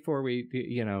 just before we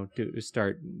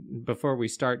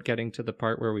start getting to the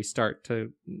part where we start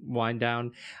to wind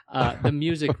down, the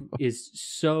music is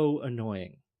so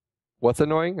annoying. What's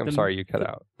annoying? I'm sorry, you cut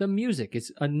out. The music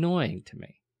is annoying to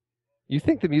me. You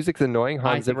think the music's annoying?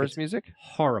 Hans Zimmer's music?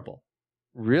 Horrible.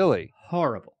 Really?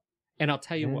 Horrible. And I'll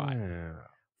tell you why.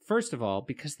 First of all,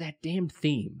 because that damn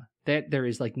theme, that there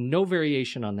is like no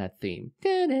variation on that theme.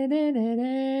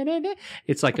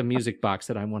 It's like a music box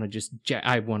that I want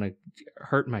to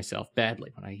hurt myself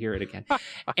badly when I hear it again.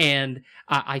 And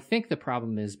I think the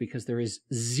problem is because there is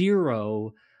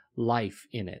zero life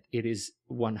in it. It is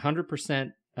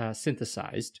 100%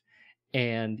 synthesized,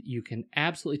 and you can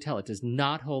absolutely tell it does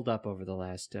not hold up over the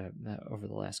last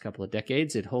couple of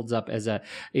decades. It holds up as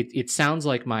it sounds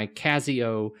like my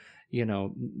Casio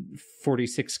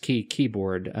 46 key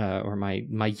keyboard, or my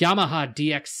Yamaha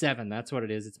DX7. That's what it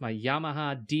is. It's my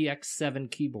Yamaha DX7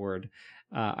 keyboard.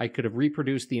 I could have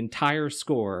reproduced the entire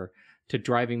score to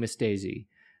Driving Miss Daisy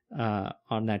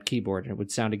on that keyboard, and it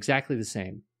would sound exactly the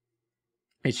same.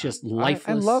 It's just lifeless.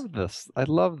 I love this. I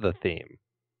love the theme.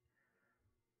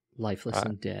 Lifeless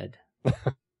and dead.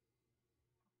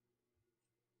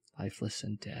 Lifeless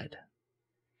and dead.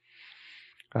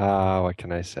 What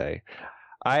can I say?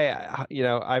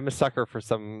 I'm a sucker for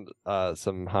some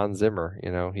Hans Zimmer.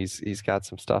 He's got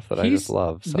some stuff that I just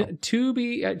love. So. To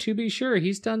be sure,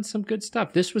 he's done some good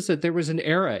stuff. There was an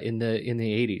era in the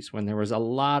 80s when there was a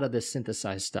lot of this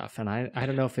synthesized stuff, and I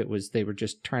don't know if it was they were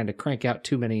just trying to crank out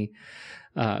too many.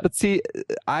 But see,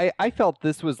 I felt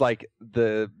this was like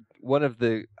one of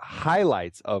the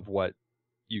highlights of what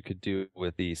you could do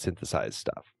with the synthesized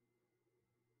stuff.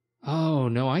 Oh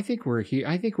no, I think we're here.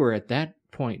 I think we're at that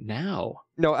point now.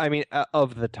 No, I mean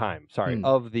of the time. Sorry,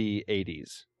 of the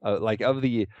 80s. Like of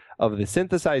the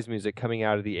synthesized music coming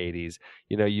out of the 80s.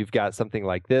 You've got something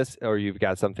like this, or you've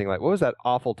got something like, what was that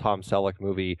awful Tom Selleck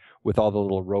movie with all the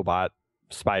little robot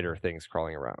spider things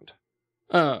crawling around?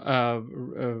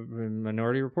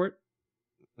 Minority Report?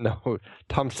 No,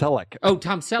 Tom Selleck. Oh,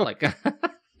 Tom Selleck.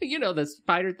 The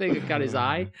spider thing that got his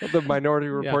eye. The Minority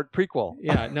Report prequel.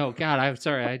 Yeah, no, God, I'm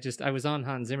sorry. I was on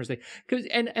Hans Zimmer's thing.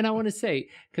 And I want to say,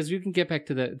 because you can get back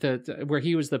to the where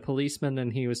he was the policeman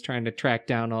and he was trying to track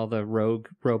down all the rogue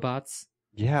robots.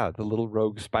 Yeah, the little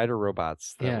rogue spider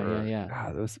robots. Yeah.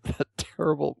 God, that was a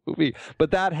terrible movie.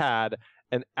 But that had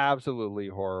an absolutely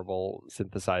horrible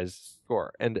synthesized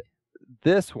score. And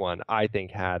this one, I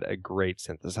think, had a great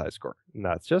synthesized score. And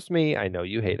that's just me. I know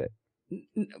you hate it.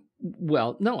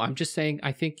 Well, no, I'm just saying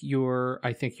I think you're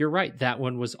right. That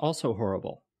one was also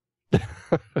horrible.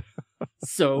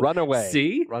 So run away.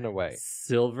 See? Run away.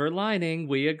 Silver lining,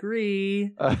 we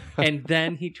agree. And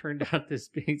then he turned out this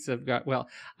piece of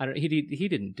he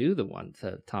didn't do the one,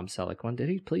 the Tom Selleck one, did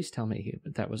he? Please tell me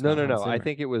that was No. I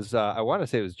think it was I want to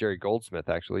say it was Jerry Goldsmith,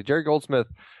 actually. Jerry Goldsmith,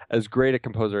 as great a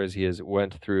composer as he is,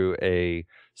 went through a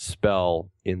spell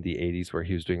in the 80s where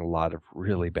he was doing a lot of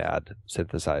really bad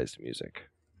synthesized music.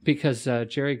 Because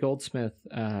Jerry Goldsmith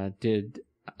did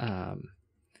a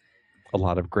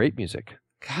lot of great music.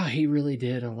 God, he really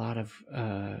did a lot of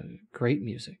great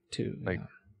music too. Like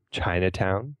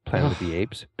Chinatown, Planet of the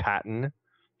Apes, Patton,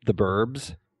 The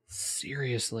Burbs.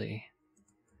 Seriously.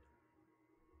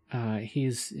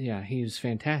 He's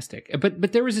fantastic.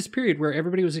 But there was this period where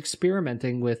everybody was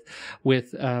experimenting with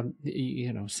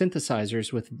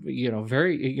synthesizers with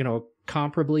very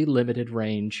comparably limited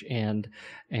range, and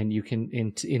you can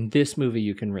in this movie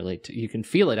you can relate to, you can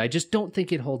feel it. I just don't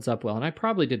think it holds up well, and I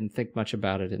probably didn't think much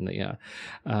about it in the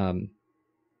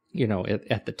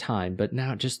at the time, but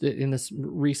now just in this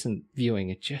recent viewing,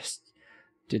 it just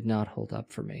did not hold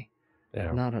up for me.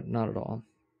 Yeah. Not at all.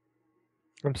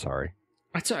 I'm sorry.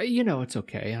 It's it's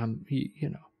okay.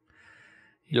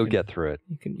 You'll get through it.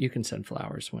 You can send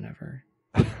flowers whenever.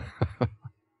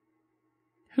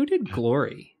 Who did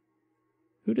Glory?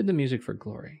 Who did the music for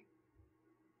Glory?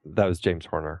 That was James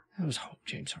Horner. That was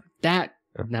James Horner.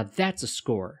 Now that's a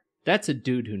score. That's a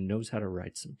dude who knows how to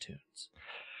write some tunes.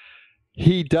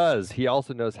 He does. He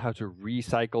also knows how to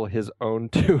recycle his own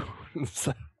tunes.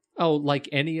 Oh, like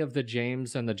any of the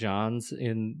James and the Johns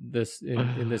in this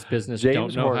business James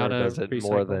don't know Horner how to does it recycle.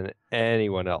 more than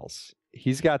anyone else.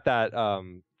 He's got that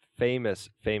famous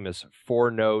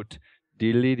 4-note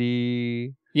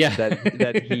dee-dee-dee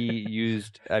that he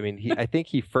used. I mean, I think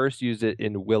he first used it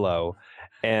in Willow,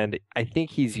 and I think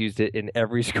he's used it in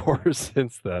every score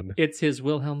since then. It's his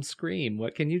Wilhelm scream.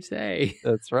 What can you say?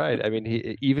 That's right. I mean,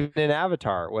 he even in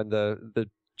Avatar, when the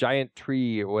giant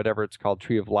tree, or whatever it's called,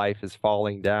 tree of life, is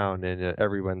falling down, and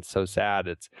everyone's so sad,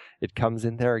 it comes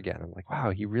in there again. I'm like,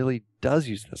 wow, he really does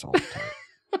use this all the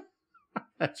time.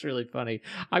 That's really funny.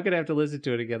 I'm gonna have to listen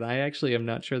to it again. I actually am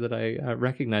not sure that I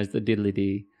recognize the diddly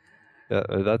dee.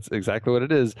 That's exactly what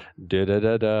it is. Da da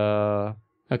da da.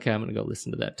 Okay, I'm gonna go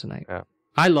listen to that tonight. Yeah.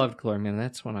 I loved Glory, man.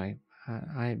 That's when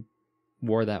I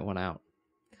wore that one out.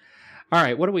 All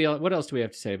right, what else do we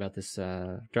have to say about this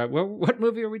drive? What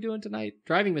movie are we doing tonight?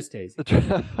 Driving Miss Daisy.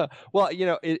 Well,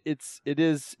 it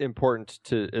is important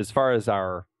to, as far as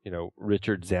our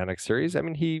Richard Zanuck series. I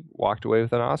mean, he walked away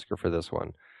with an Oscar for this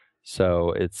one,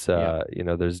 so it's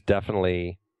there's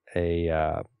definitely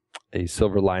a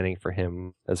silver lining for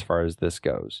him as far as this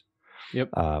goes. Yep.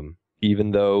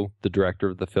 Even though the director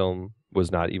of the film was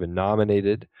not even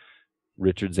nominated,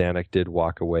 Richard Zanuck did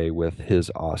walk away with his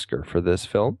Oscar for this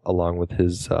film, along with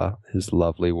his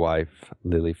lovely wife,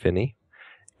 Lili Fini.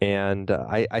 And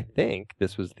I think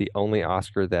this was the only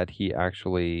Oscar that he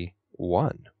actually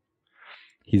won.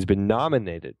 He's been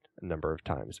nominated a number of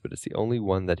times, but it's the only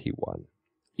one that he won.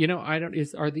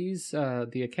 Are these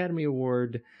the Academy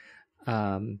Award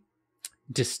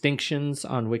distinctions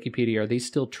on Wikipedia, are these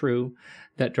still true?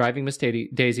 That Driving Miss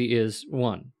Daisy is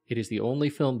one. It is the only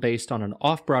film based on an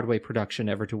off-Broadway production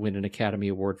ever to win an Academy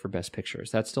Award for Best Picture.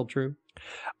 Is that still true?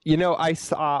 I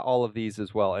saw all of these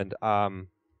as well, and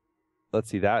let's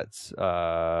see,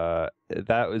 that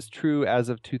was true as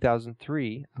of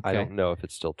 2003. Okay. I don't know if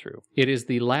it's still true. It is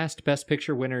the last Best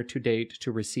Picture winner to date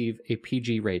to receive a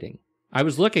PG rating. I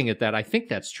was looking at that. I think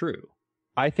that's true.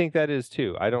 I think that is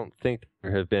too. I don't think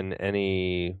there have been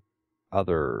any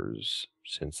others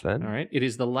since then. All right. It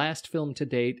is the last film to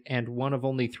date and one of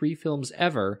only 3 films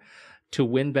ever to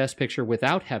win Best Picture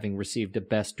without having received a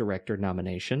Best Director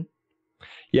nomination.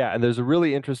 Yeah, and there's a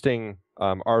really interesting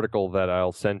article that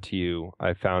I'll send to you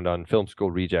I found on Film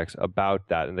School Rejects about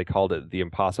that, and they called it The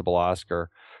Impossible Oscar,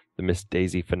 the Miss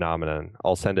Daisy Phenomenon.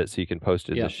 I'll send it so you can post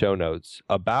it in the show notes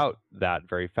about that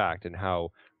very fact and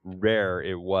how rare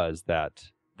it was that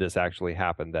this actually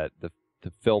happened, that the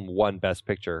film won Best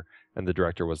Picture and the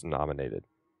director was nominated.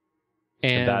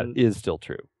 And that is still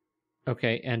true.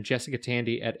 Okay, and Jessica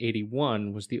Tandy at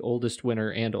 81 was the oldest winner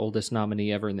and oldest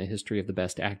nominee ever in the history of the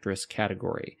Best Actress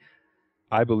category.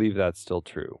 I believe that's still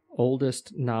true.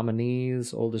 Oldest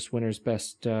nominees, oldest winners,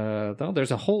 best...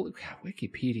 there's a whole...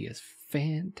 Wikipedia is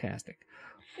fantastic.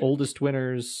 Oldest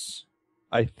winners...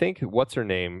 I think, what's her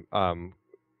name?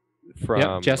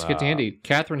 Jessica Tandy.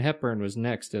 Katharine Hepburn was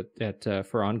next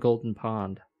for On Golden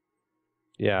Pond.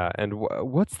 Yeah, and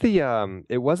what's the...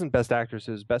 it wasn't Best Actress,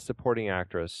 it was Best Supporting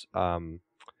Actress.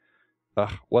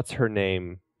 What's her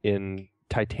name in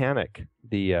Titanic?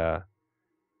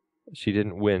 She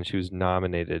didn't win, she was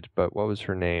nominated, but what was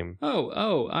her name?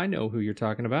 Oh, I know who you're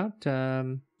talking about.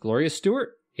 Gloria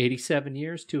Stewart, 87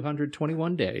 years,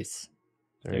 221 days.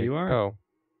 There you are. Oh.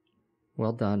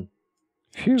 Well done.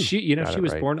 Phew, she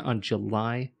was born on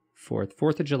July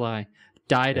 4th of July,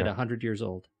 died at 100 years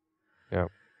old. Yeah.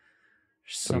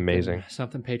 Amazing.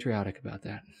 Something patriotic about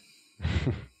that.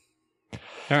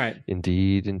 All right.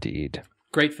 Indeed.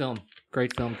 Great film.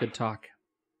 Good talk.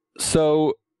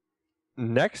 So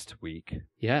next week,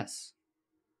 yes,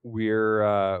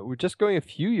 we're just going a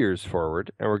few years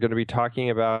forward, and we're going to be talking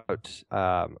about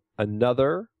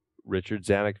another Richard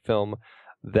Zanuck film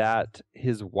that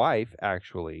his wife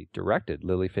actually directed.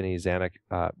 Lili Fini Zanuck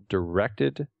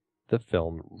directed the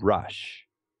film Rush.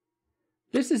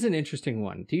 This is an interesting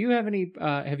one. Do you have any?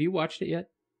 Have you watched it yet?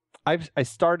 I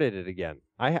started it again.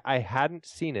 I hadn't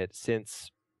seen it since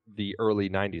the early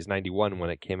 90s, 91 when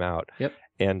it came out. Yep.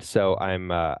 And so I'm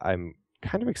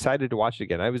kind of excited to watch it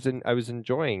again. I was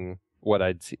enjoying what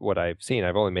I've seen.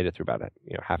 I've only made it through about a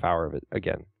half hour of it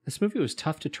again. This movie was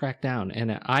tough to track down,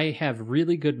 and I have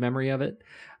really good memory of it.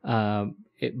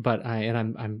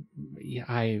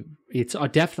 It's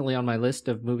definitely on my list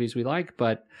of movies we like,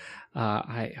 but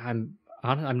I'm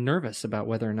nervous about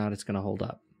whether or not it's going to hold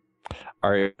up.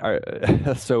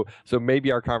 So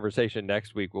maybe our conversation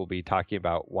next week will be talking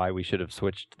about why we should have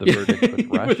switched the verdict with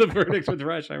Rush. With the verdicts with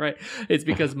Rush, right? It's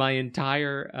because my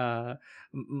entire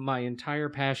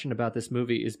passion about this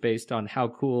movie is based on how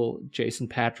cool Jason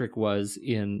Patric was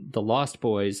in The Lost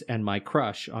Boys and my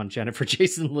crush on Jennifer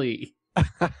Jason Leigh.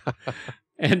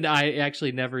 And I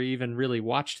actually never even really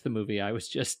watched the movie. I was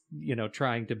just,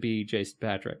 trying to be Jason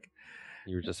Patric.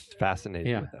 You were just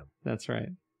fascinated with them. That's right.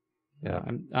 Yeah,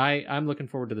 I'm looking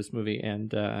forward to this movie,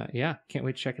 and can't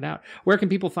wait to check it out. Where can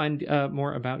people find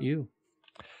more about you,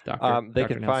 Doctor? They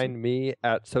can find me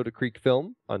at Soda Creek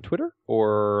Film on Twitter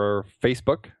or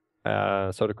Facebook,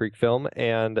 Soda Creek Film,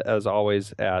 and as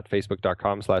always at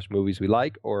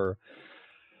facebook.com/movieswelike or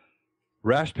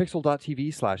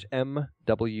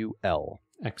rashpixel.tv/MWL.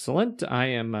 Excellent. I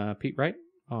am Pete Wright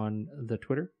on the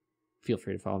Twitter. Feel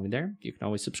free to follow me there. You can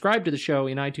always subscribe to the show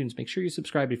in iTunes. Make sure you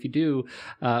subscribe. If you do,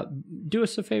 do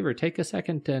us a favor. Take a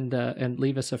second and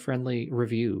leave us a friendly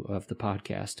review of the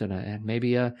podcast and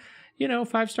maybe a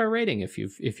 5-star rating if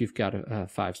you've got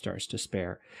 5 stars to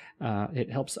spare. It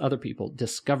helps other people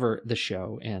discover the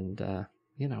show and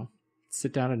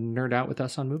sit down and nerd out with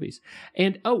us on movies.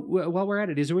 And while we're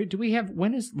at it,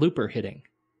 when is Looper hitting?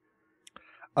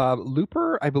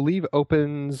 Looper, I believe,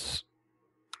 opens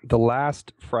the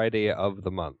last Friday of the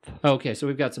month. Okay, so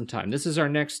we've got some time. This is our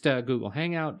next Google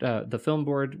Hangout. The film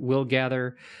board will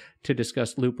gather to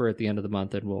discuss Looper at the end of the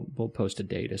month, and we'll post a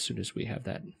date as soon as we have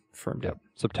that firmed up.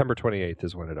 September 28th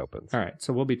is when it opens. All right,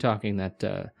 so we'll be talking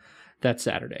that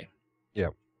Saturday. Yeah.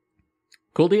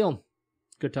 Cool deal.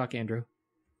 Good talk, Andrew.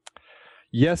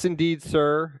 Yes, indeed,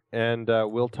 sir. And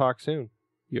we'll talk soon.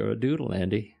 You're a doodle,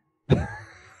 Andy.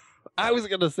 I was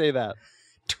going to say that.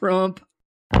 Trump.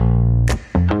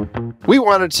 We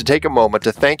wanted to take a moment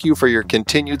to thank you for your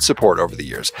continued support over the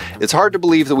years. It's hard to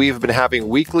believe that we've been having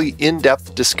weekly,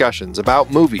 in-depth discussions about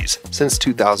movies since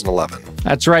 2011.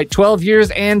 That's right, 12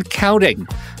 years and counting.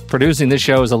 Producing this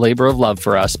show is a labor of love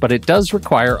for us, but it does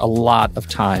require a lot of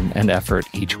time and effort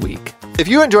each week. If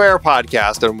you enjoy our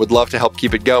podcast and would love to help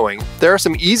keep it going, there are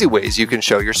some easy ways you can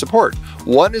show your support.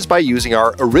 One is by using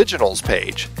our Originals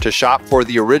page to shop for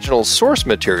the original source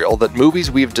material that movies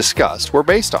we've discussed were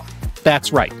based on.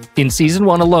 That's right. In Season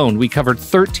 1 alone, we covered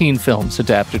 13 films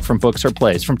adapted from books or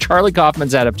plays, from Charlie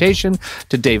Kaufman's adaptation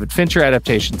to David Fincher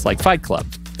adaptations like Fight Club.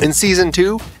 In Season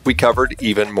 2, we covered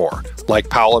even more, like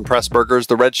Powell and Pressburger's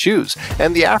The Red Shoes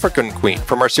and The African Queen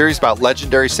from our series about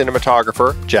legendary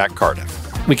cinematographer Jack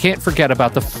Cardiff. We can't forget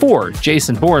about the 4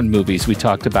 Jason Bourne movies we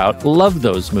talked about. Love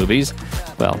those movies.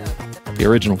 Well, the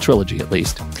original trilogy, at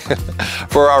least.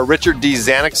 For our Richard D.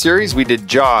 Zanuck series, we did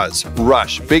Jaws,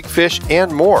 Rush, Big Fish,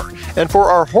 and more. And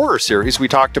for our horror series, we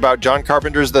talked about John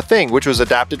Carpenter's The Thing, which was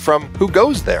adapted from Who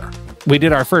Goes There? We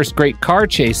did our first great car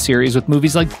chase series with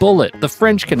movies like Bullet, The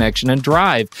French Connection, and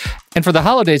Drive. And for the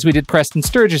holidays, we did Preston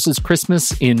Sturgis's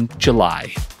Christmas in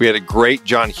July. We had a great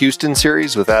John Huston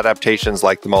series with adaptations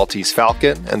like The Maltese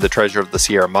Falcon and The Treasure of the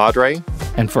Sierra Madre.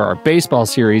 And for our baseball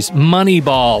series,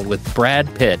 Moneyball with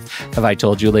Brad Pitt. Have I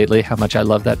told you lately how much I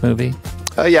love that movie?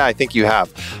 Yeah, I think you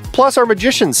have. Plus, our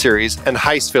Magician series and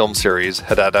Heist film series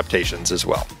had adaptations as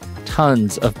well.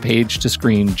 Tons of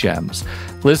page-to-screen gems.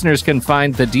 Listeners can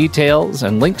find the details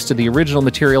and links to the original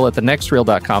material at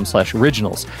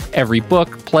thenextreel.com/originals. Every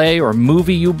book, play, or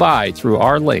movie you buy through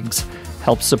our links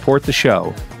helps support the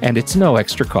show, and it's no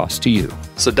extra cost to you.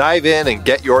 So dive in and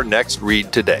get your next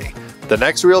read today.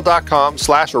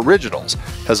 thenextreel.com/originals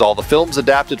has all the films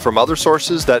adapted from other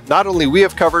sources that not only we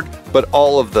have covered, but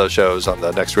all of the shows on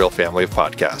the Next Reel family of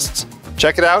podcasts.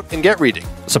 Check it out and get reading.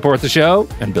 Support the show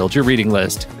and build your reading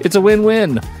list. It's a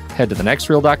win-win. Head to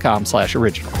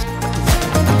thenextreel.com/originals.